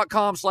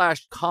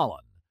TireRack.com/Colin.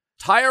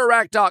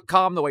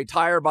 TireRack.com, the way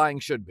tire buying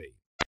should be.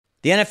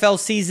 The NFL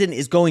season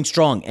is going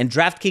strong, and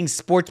DraftKings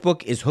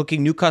Sportsbook is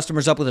hooking new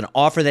customers up with an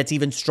offer that's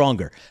even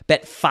stronger.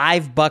 Bet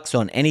 $5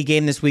 on any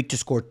game this week to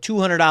score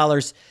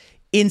 $200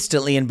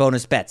 instantly in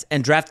bonus bets.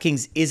 And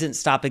DraftKings isn't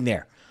stopping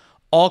there.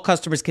 All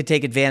customers can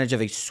take advantage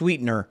of a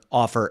sweetener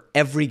offer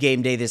every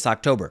game day this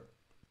October.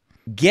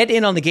 Get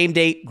in on the game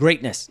day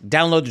greatness.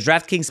 Download the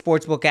DraftKings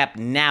Sportsbook app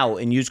now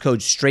and use code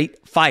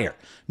STRAIGhtFIRE.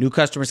 New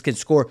customers can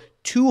score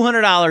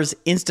 $200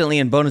 instantly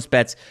in bonus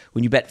bets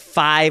when you bet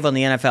 $5 on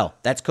the NFL.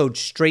 That's code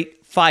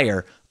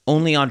STRAIGhtFIRE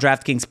only on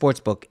DraftKings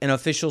Sportsbook, an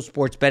official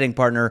sports betting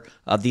partner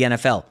of the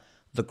NFL.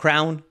 The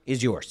crown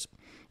is yours.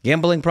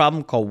 Gambling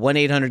problem? Call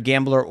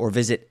 1-800-GAMBLER or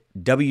visit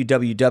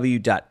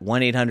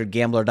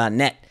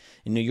www.1800gambler.net.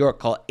 In New York,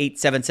 call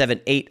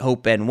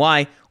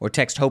 877-8-HOPE-NY or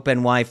text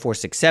HOPE-NY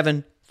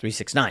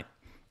 467-369.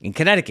 In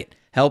Connecticut,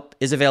 help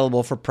is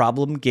available for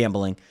problem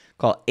gambling.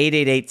 Call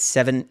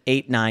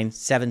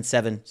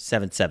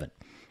 888-789-7777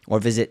 or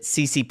visit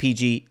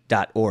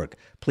ccpg.org.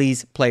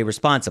 Please play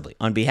responsibly.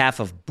 On behalf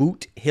of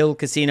Boot Hill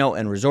Casino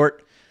and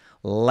Resort,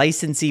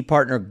 licensee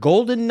partner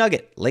Golden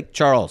Nugget, Lake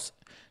Charles.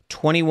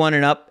 21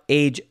 and up,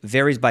 age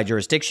varies by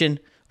jurisdiction,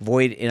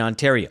 void in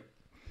Ontario.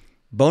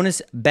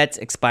 Bonus bets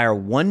expire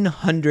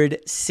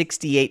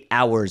 168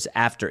 hours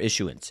after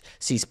issuance.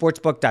 See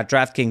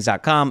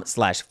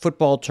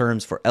sportsbook.draftkings.com/football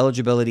terms for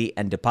eligibility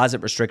and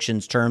deposit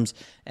restrictions, terms,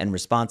 and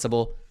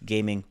responsible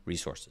gaming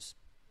resources.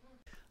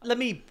 Let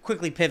me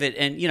quickly pivot,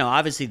 and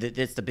obviously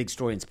that's the big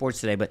story in sports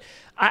today, but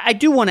I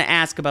do want to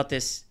ask about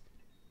this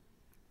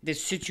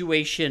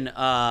situation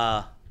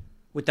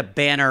with the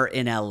banner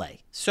in LA.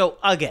 So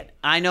again,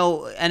 I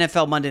know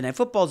NFL Monday Night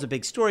Football is a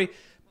big story,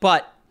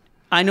 but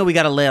I know we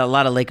got a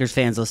lot of Lakers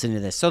fans listening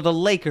to this. So the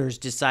Lakers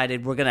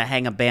decided we're going to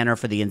hang a banner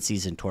for the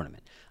in-season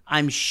tournament.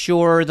 I'm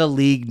sure the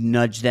league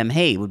nudged them,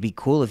 hey, it would be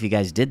cool if you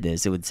guys did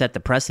this. It would set the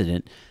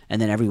precedent,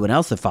 and then everyone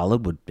else that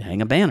followed would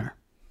hang a banner.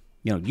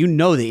 You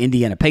know the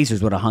Indiana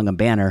Pacers would have hung a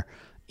banner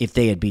if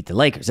they had beat the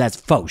Lakers. That's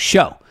faux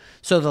show.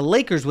 So the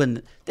Lakers,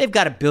 when they've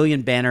got 1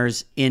 billion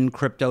banners in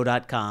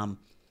Crypto.com,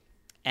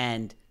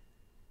 and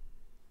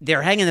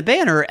they're hanging the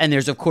banner, and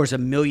there's, of course,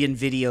 1 million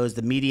videos.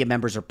 The media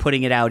members are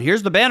putting it out.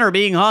 Here's the banner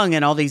being hung,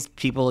 and all these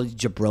people,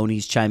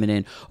 jabronis chiming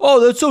in. Oh,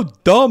 that's so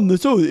dumb.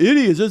 That's so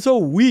idiots. That's so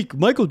weak.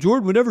 Michael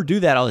Jordan would never do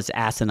that. All this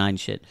asinine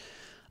shit.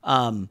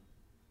 And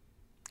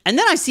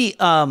then I see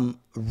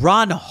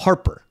Ron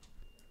Harper,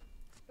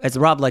 as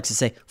Rob likes to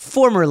say,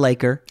 former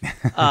Laker,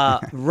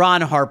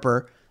 Ron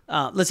Harper.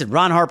 Listen,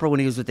 Ron Harper, when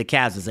he was with the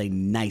Cavs, was a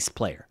nice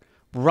player.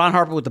 Ron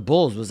Harper with the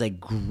Bulls was a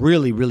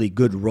really, really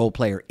good role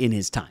player in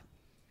his time.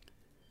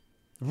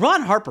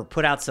 Ron Harper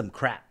put out some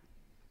crap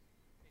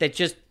that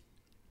just,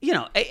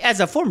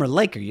 as a former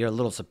Laker, you're a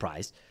little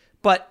surprised.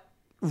 But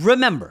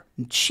remember,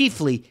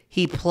 chiefly,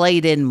 he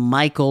played in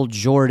Michael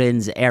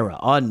Jordan's era,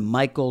 on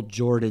Michael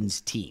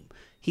Jordan's team.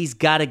 He's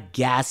got to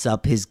gas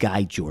up his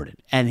guy Jordan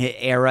and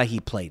the era he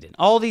played in.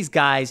 All these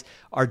guys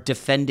are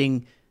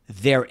defending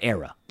their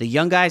era. The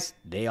young guys,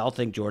 they all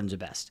think Jordan's the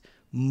best.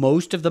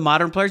 Most of the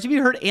modern players, have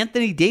you heard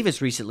Anthony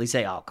Davis recently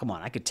say, oh, come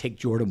on, I could take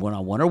Jordan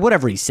one-on-one, or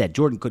whatever he said.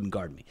 Jordan couldn't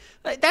guard me.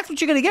 That's what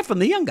you're going to get from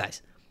the young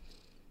guys.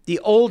 The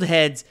old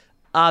heads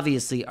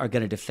obviously are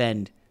going to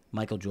defend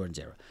Michael Jordan's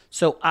era.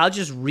 So I'll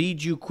just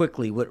read you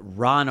quickly what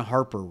Ron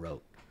Harper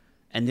wrote.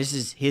 And this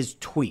is his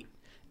tweet.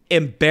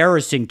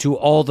 Embarrassing to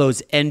all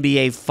those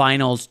NBA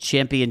Finals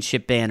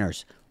championship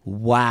banners.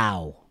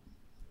 Wow.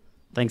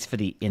 Thanks for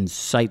the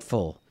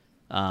insightful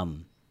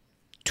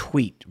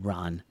tweet,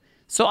 Ron.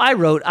 So I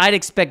wrote, I'd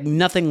expect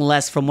nothing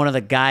less from one of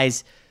the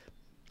guys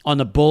on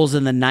the Bulls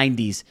in the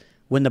 90s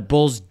when the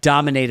Bulls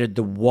dominated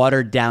the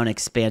watered-down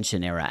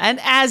expansion era. And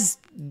as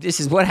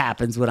this is what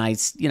happens when I,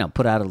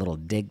 put out a little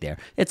dig there.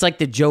 It's like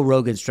the Joe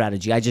Rogan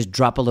strategy. I just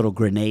drop a little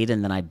grenade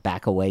and then I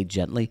back away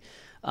gently.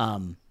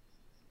 All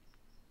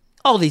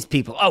these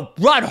people. Oh,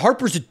 Ron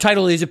Harper's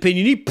entitled to his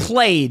opinion. He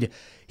played.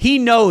 He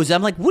knows.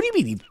 I'm like, what do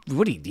you mean?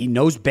 He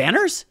knows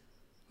banners?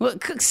 Well,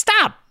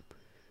 stop.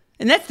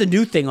 And that's the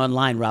new thing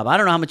online, Rob. I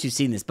don't know how much you've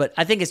seen this, but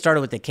I think it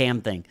started with the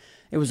Cam thing.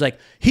 It was like,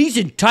 he's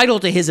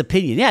entitled to his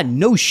opinion. Yeah,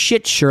 no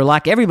shit,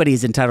 Sherlock. Everybody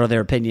is entitled to their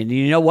opinion. And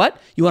you know what?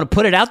 You want to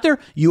put it out there?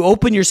 You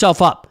open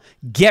yourself up.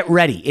 Get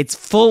ready. It's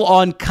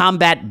full-on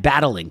combat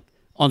battling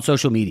on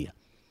social media.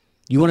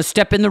 You want to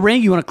step in the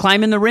ring? You want to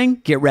climb in the ring?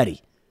 Get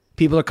ready.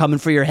 People are coming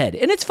for your head.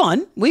 And it's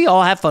fun. We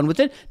all have fun with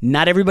it.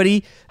 Not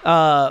everybody hits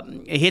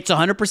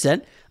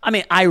 100%. I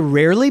mean, I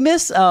rarely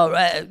miss.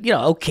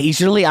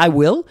 Occasionally I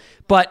will.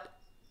 But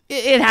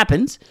it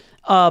happens.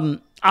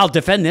 I'll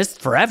defend this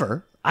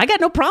forever. I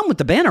got no problem with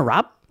the banner,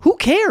 Rob. Who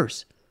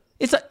cares?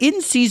 It's an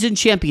in-season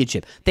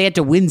championship. They had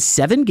to win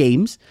 7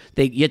 games.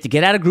 You had to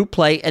get out of group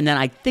play, and then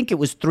I think it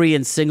was 3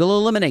 in single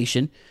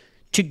elimination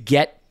to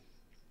get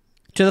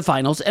to the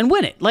finals and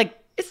win it. Like,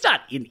 it's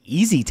not an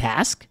easy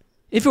task.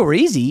 If it were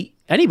easy,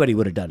 anybody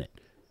would have done it,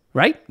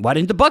 right? Why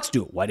didn't the Bucks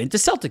do it? Why didn't the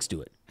Celtics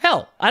do it?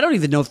 Hell, I don't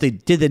even know if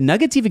did the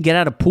Nuggets even get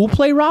out of pool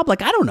play, Rob?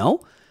 Like, I don't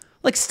know.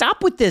 Like,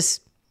 stop with this.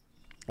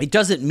 It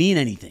doesn't mean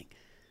anything.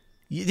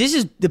 This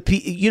is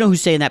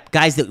who's saying that?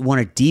 Guys that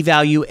want to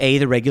devalue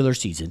the regular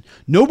season.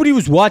 Nobody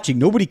was watching.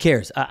 Nobody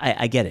cares.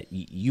 I get it.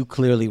 You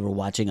clearly were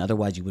watching.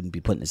 Otherwise, you wouldn't be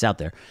putting this out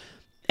there.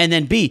 And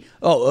then B,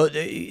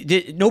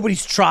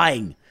 nobody's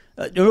trying.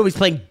 Nobody's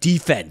playing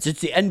defense. It's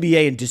the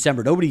NBA in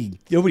December.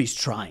 Nobody's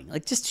trying.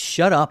 Like, just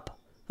shut up.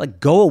 Like,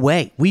 go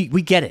away. We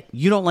get it.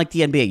 You don't like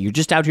the NBA. You're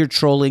just out here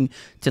trolling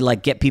to,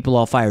 like, get people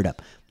all fired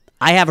up.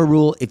 I have a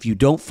rule. If you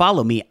don't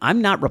follow me,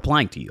 I'm not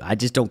replying to you. I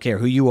just don't care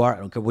who you are. I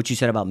don't care what you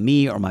said about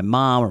me or my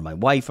mom or my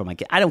wife or my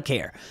kid. I don't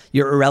care.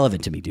 You're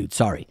irrelevant to me, dude.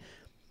 Sorry.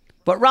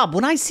 But, Rob,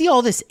 when I see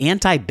all this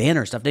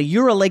anti-banner stuff, now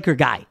you're a Laker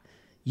guy.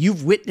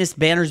 You've witnessed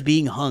banners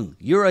being hung.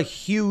 You're a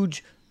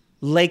huge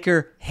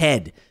Laker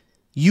head.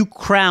 You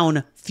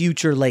crown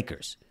future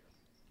Lakers.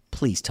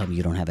 Please tell me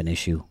you don't have an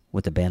issue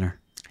with the banner.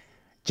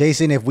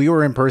 Jason, if we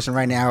were in person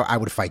right now, I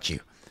would fight you.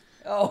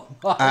 Oh,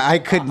 I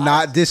could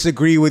not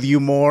disagree with you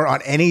more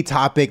on any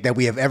topic that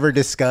we have ever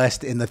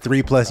discussed in the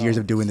 3+ years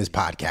of doing this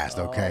podcast,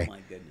 okay? Oh,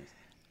 my goodness.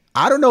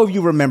 I don't know if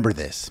you remember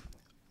this,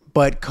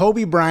 but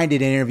Kobe Bryant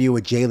did an interview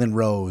with Jalen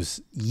Rose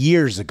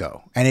years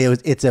ago. And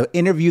it's an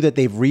interview that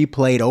they've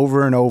replayed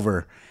over and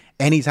over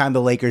anytime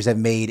the Lakers have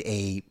made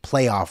a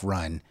playoff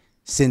run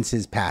since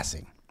his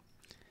passing.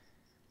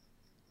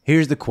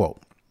 Here's the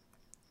quote.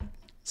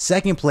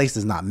 Second place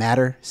does not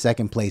matter.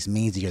 Second place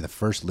means that you're the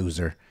first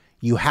loser.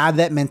 You have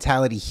that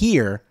mentality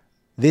here.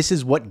 This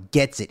is what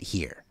gets it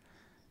here.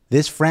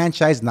 This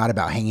franchise is not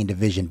about hanging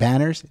division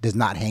banners. It does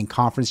not hang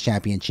conference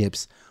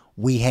championships.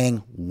 We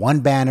hang one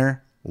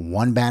banner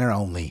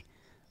only.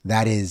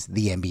 That is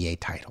the NBA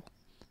title.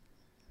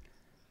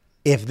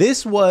 If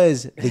this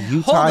was the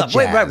Utah Jazz...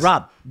 Wait,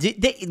 Rob.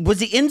 Was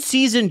the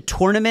in-season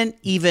tournament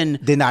even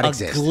did not a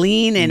exist.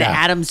 gleam in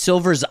Adam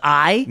Silver's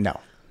eye? No.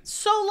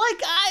 So,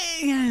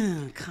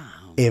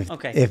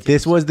 If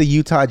this was the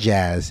Utah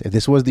Jazz, if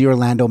this was the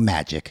Orlando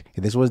Magic,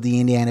 if this was the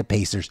Indiana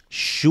Pacers,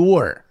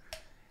 sure,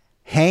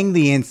 hang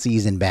the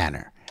in-season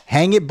banner.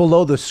 Hang it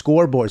below the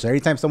scoreboard. So every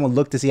time someone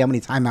looked to see how many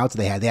timeouts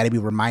they had to be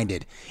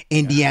reminded,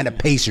 Indiana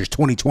Pacers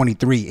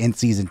 2023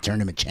 in-season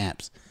tournament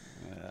champs.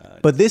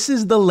 But this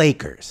is the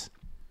Lakers.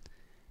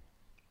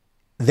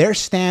 Their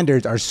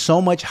standards are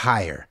so much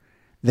higher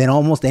than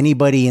almost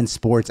anybody in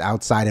sports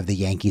outside of the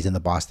Yankees and the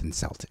Boston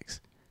Celtics.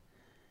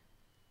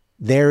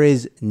 There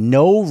is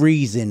no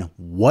reason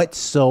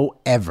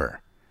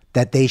whatsoever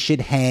that they should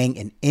hang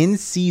an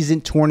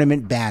in-season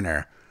tournament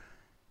banner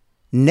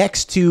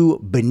next to,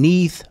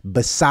 beneath,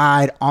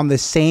 beside, on the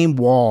same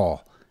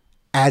wall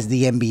as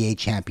the NBA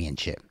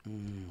championship.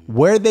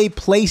 Where they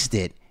placed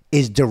it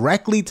is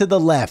directly to the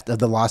left of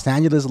the Los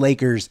Angeles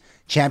Lakers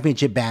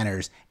championship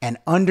banners and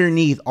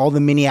underneath all the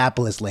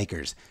Minneapolis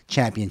Lakers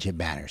championship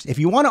banners. If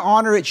you want to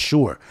honor it,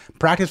 sure.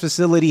 Practice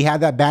facility,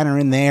 have that banner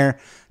in there.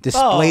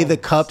 Display the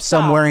cup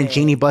somewhere in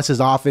Jeannie Buss's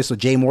office so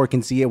Jay Moore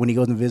can see it when he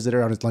goes and visit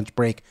her on his lunch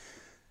break.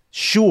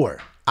 Sure.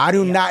 I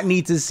do not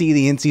need to see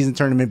the in-season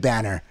tournament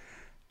banner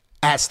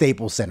at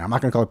Staples Center. I'm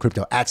not going to call it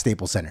crypto. At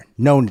Staples Center.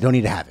 No, don't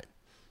need to have it.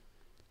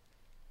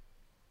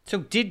 So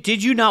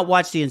did you not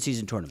watch the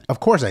in-season tournament?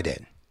 Of course I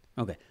did.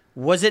 Okay.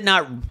 Was it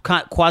not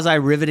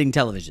quasi-riveting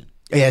television?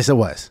 Yes, it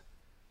was.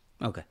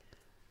 Okay.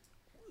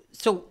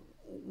 So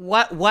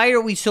why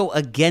are we so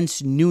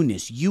against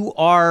newness? You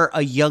are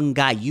a young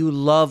guy. You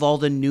love all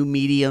the new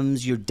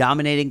mediums. You're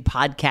dominating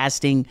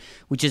podcasting,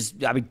 which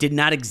did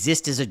not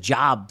exist as a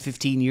job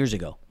 15 years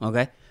ago.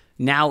 Okay.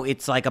 Now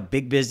it's like a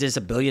big business,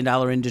 $1 billion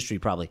industry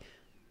probably.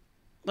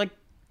 Like,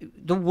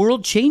 the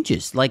world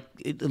changes. Like,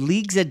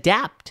 leagues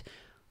adapt.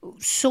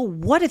 So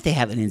what if they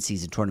have an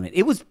in-season tournament?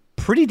 It was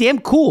pretty damn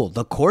cool.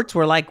 The courts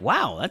were like,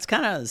 wow, that's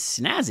kind of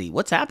snazzy.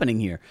 What's happening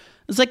here?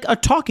 It's like a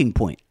talking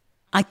point.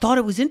 I thought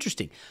it was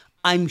interesting.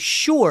 I'm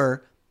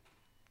sure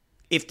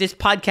if this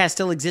podcast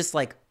still exists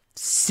like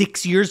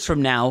 6 years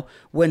from now,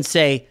 when,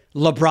 say,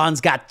 LeBron's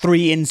got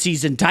 3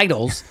 in-season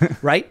titles,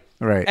 right?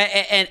 Right.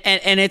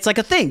 And it's like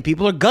a thing.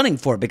 People are gunning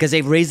for it because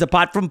they've raised the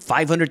pot from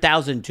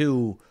 500,000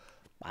 to,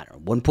 I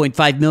don't know,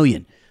 1.5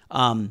 million.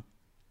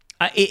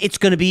 It's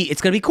going to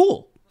be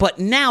cool. But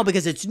now,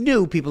 because it's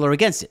new, people are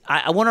against it.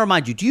 I want to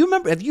remind you, do you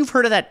remember, have you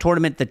heard of that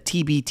tournament, the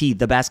TBT,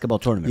 the basketball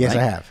tournament? Yes,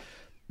 right? I have.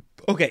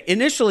 Okay,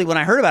 initially when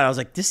I heard about it, I was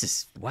like, this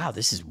is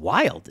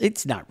wild.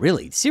 It's not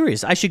really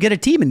serious. I should get a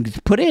team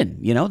and put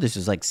in, this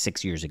was like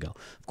 6 years ago.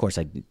 Of course,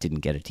 I didn't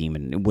get a team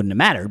and it wouldn't have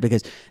mattered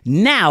because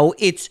now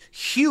it's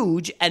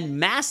huge and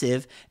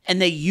massive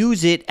and they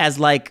use it as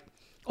like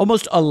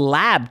almost a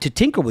lab to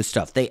tinker with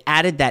stuff. They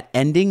added that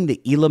ending, the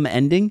Elam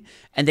ending,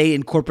 and they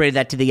incorporated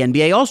that to the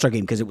NBA All-Star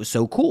Game because it was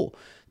so cool.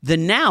 The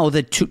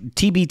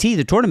TBT,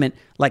 the tournament,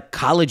 like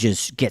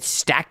colleges get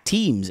stacked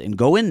teams and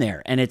go in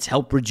there, and it's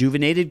helped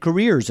rejuvenated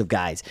careers of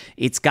guys.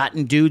 It's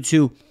gotten dudes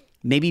who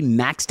maybe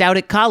maxed out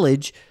at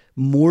college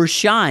more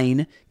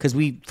shine because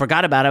we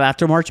forgot about it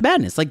after March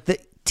Madness. Like, the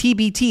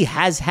TBT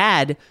has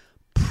had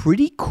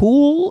pretty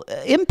cool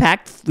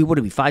impact. What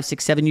are we, 5,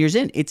 6, 7 years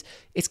in?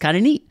 It's kind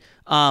of neat.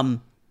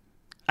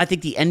 I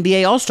think the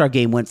NBA All-Star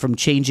Game went from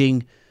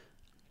changing,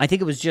 I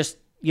think it was just,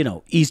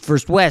 East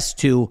versus West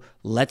to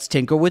let's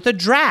tinker with a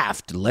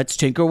draft. Let's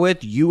tinker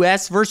with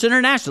U.S. versus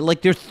international.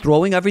 Like, they're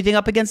throwing everything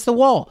up against the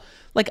wall.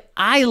 Like,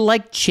 I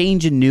like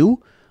change and new,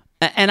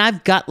 and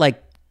I've got,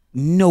 like,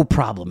 no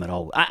problem at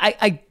all.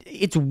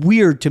 It's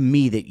weird to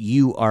me that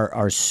you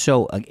are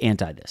so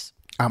anti this.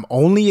 I'm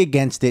only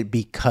against it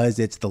because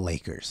it's the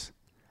Lakers.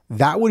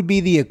 That would be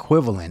the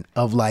equivalent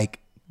of, like,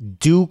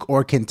 Duke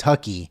or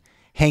Kentucky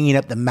hanging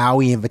up the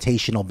Maui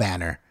Invitational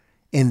banner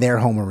in their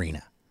home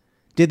arena.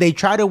 Did they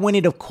try to win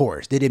it? Of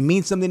course. Did it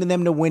mean something to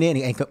them to win it?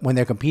 And when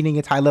they're competing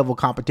against high-level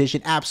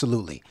competition?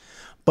 Absolutely.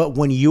 But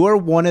when you're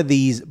one of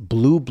these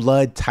blue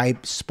blood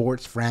type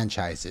sports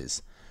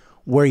franchises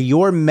where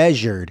you're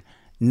measured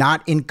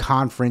not in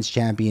conference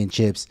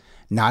championships,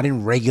 not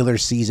in regular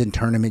season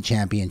tournament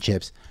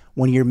championships,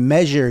 when you're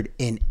measured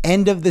in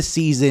end of the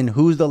season,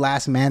 who's the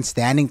last man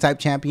standing type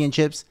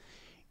championships,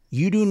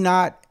 you do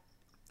not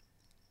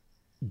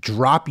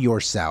drop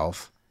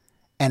yourself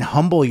and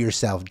humble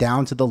yourself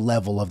down to the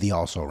level of the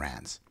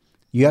also-rans.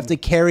 You have to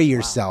carry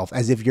yourself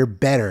as if you're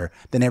better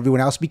than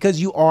everyone else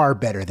because you are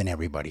better than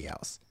everybody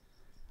else.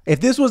 If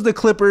this was the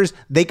Clippers,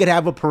 they could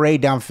have a parade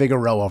down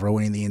Figueroa over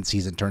winning the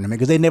in-season tournament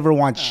because they never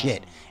won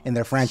shit in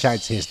their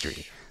franchise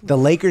history. The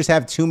Lakers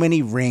have too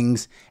many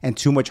rings and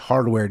too much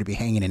hardware to be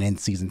hanging an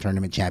in-season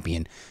tournament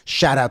champion.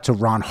 Shout out to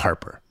Ron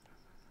Harper.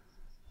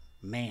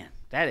 Man,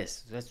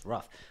 that's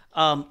rough.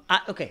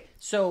 Okay,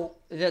 so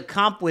the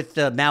comp with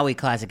the Maui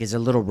Classic is a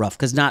little rough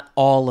because not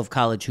all of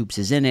college hoops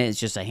is in it. It's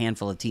just a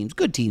handful of teams,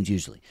 good teams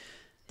usually.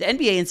 The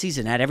NBA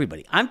in-season had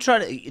everybody.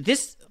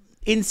 This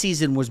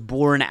in-season was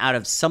born out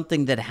of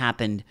something that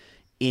happened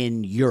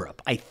in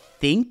Europe. I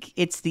think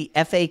it's the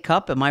FA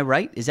Cup. Am I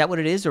right? Is that what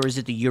it is? Or is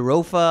it the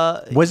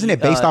Europa? Wasn't it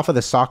based off of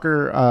the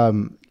soccer?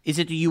 Is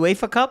it the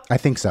UEFA Cup? I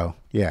think so,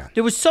 yeah.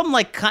 There was some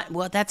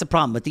well, that's a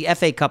problem. But the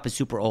FA Cup is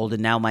super old,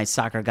 and now my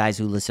soccer guys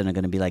who listen are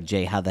going to be like,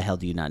 Jay, how the hell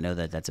do you not know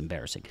that? That's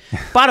embarrassing.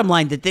 Bottom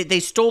line, that they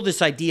stole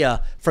this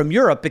idea from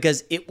Europe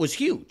because it was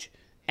huge.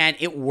 And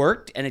it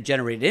worked, and it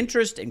generated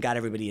interest and got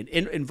everybody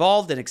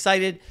involved and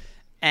excited.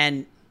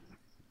 And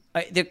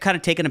they're kind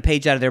of taking a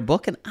page out of their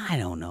book, and I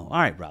don't know. All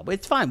right, Rob,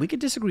 it's fine. We could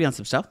disagree on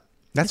some stuff.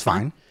 That's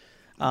fine.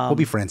 We'll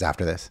be friends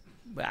after this.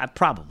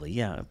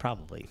 Probably.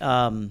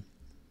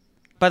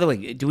 By the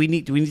way, do we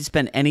need to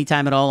spend any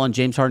time at all on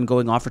James Harden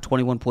going off for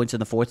 21 points in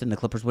the fourth and the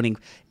Clippers winning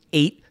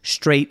 8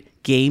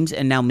 straight games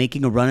and now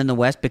making a run in the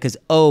West? Because,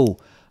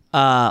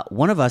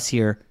 one of us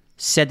here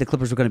said the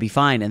Clippers were going to be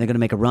fine and they're going to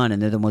make a run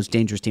and they're the most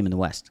dangerous team in the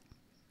West.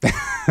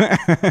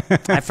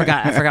 I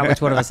forgot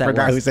which one of us that was.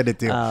 I forgot who said it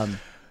too.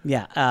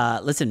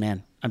 Listen,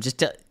 man, I'm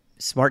just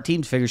smart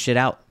teams figure shit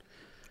out.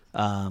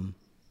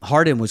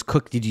 Harden was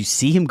cooked. Did you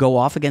see him go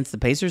off against the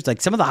Pacers?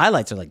 Like, some of the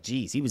highlights are like,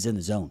 geez, he was in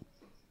the zone.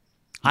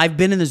 I've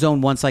been in the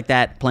zone once like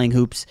that playing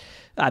hoops.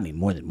 I mean,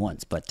 more than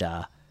once, but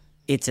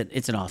it's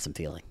an awesome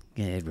feeling.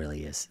 It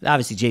really is.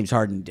 Obviously, James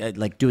Harden,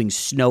 like doing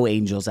snow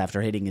angels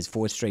after hitting his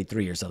 4th straight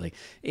 3 or something,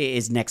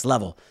 is next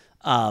level.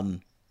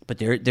 But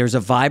there's a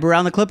vibe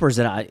around the Clippers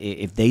that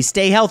if they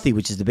stay healthy,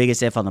 which is the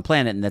biggest if on the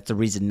planet, and that's the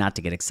reason not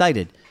to get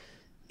excited.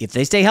 If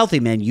they stay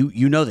healthy, man,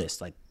 you know this.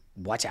 Like,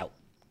 watch out.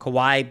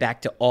 Kawhi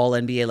back to all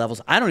NBA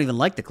levels. I don't even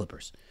like the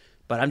Clippers,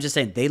 but I'm just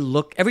saying they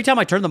look. Every time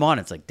I turn them on,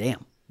 it's like,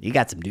 damn, you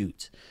got some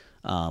dudes.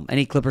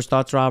 Any Clippers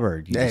thoughts,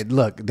 Robert?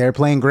 Look, they're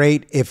playing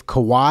great. If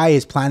Kawhi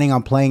is planning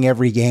on playing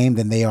every game,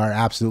 then they are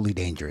absolutely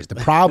dangerous. The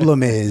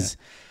problem is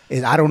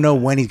I don't know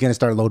when he's going to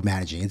start load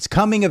managing. It's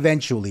coming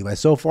eventually, but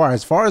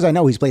as far as I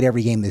know, he's played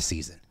every game this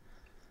season.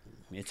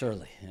 It's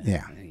early.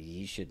 Yeah.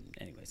 You shouldn't.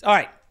 Anyways. All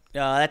right.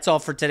 That's all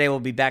for today. We'll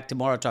be back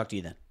tomorrow. Talk to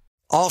you then.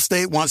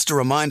 Allstate wants to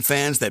remind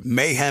fans that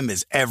mayhem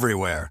is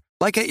everywhere,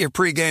 like at your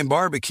pregame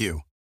barbecue.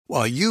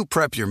 While you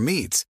prep your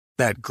meats,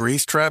 that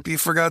grease trap you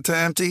forgot to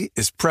empty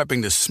is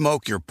prepping to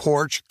smoke your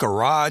porch,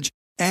 garage,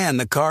 and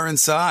the car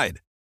inside.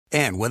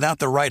 And without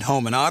the right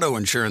home and auto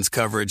insurance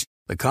coverage,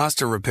 the cost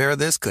to repair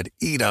this could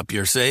eat up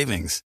your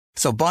savings.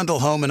 So bundle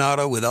home and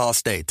auto with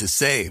Allstate to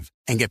save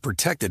and get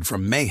protected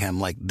from mayhem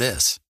like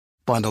this.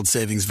 Bundled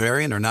savings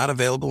vary and are not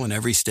available in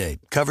every state.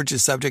 Coverage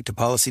is subject to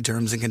policy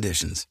terms and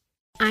conditions.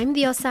 I'm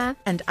Diosa.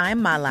 And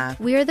I'm Mala.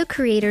 We are the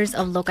creators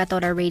of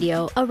Locatora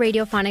Radio, a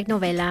radiophonic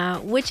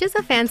novela, which is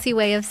a fancy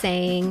way of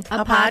saying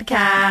a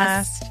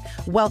podcast.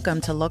 Welcome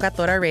to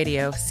Locatora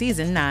Radio,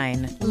 Season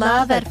 9.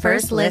 Love at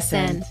first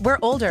listen. We're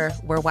older,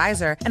 we're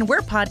wiser, and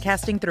we're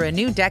podcasting through a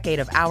new decade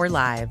of our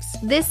lives.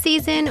 This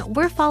season,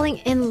 we're falling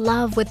in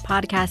love with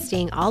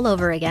podcasting all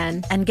over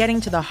again. And getting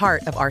to the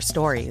heart of our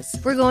stories.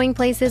 We're going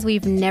places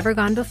we've never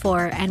gone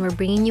before, and we're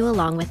bringing you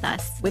along with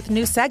us. With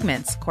new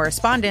segments,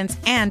 correspondence,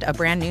 and a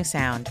brand new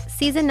sound.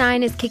 Season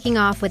 9 is kicking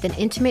off with an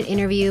intimate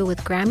interview with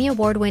Grammy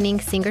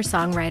Award-winning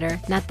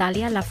singer-songwriter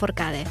Natalia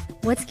Lafourcade.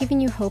 What's giving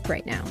you hope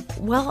right now?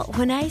 Well,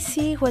 when I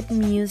see what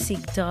music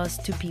does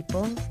to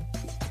people,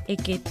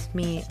 it gives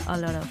me a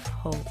lot of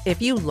hope.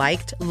 If you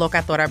liked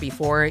Locatora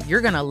before,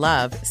 you're going to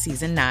love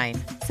Season 9.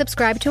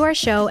 Subscribe to our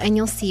show and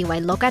you'll see why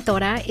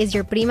Locatora is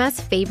your prima's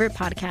favorite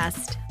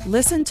podcast.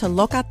 Listen to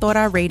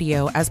Locatora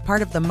Radio as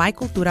part of the My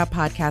Cultura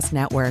Podcast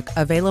Network,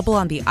 available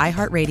on the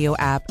iHeartRadio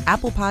app,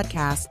 Apple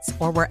Podcasts,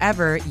 or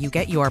wherever you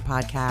get your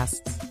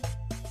podcasts.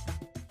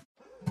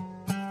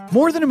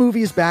 More Than a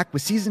Movie is back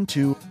with Season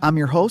 2. I'm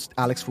your host,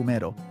 Alex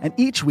Fumero, and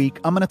each week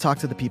I'm going to talk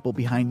to the people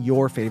behind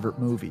your favorite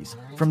movies.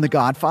 From The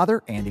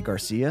Godfather, Andy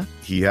Garcia.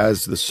 He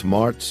has the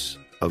smarts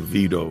of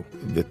Vito,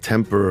 the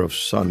temper of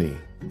Sonny,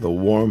 the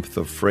warmth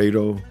of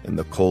Fredo, and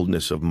the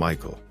coldness of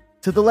Michael.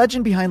 To the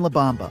legend behind La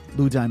Bamba,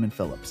 Lou Diamond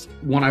Phillips.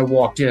 When I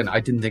walked in, I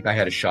didn't think I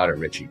had a shot at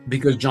Richie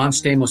because John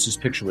Stamos'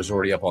 picture was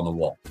already up on the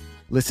wall.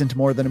 Listen to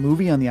More Than a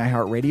Movie on the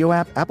iHeartRadio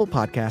app, Apple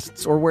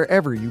Podcasts, or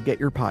wherever you get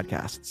your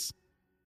podcasts.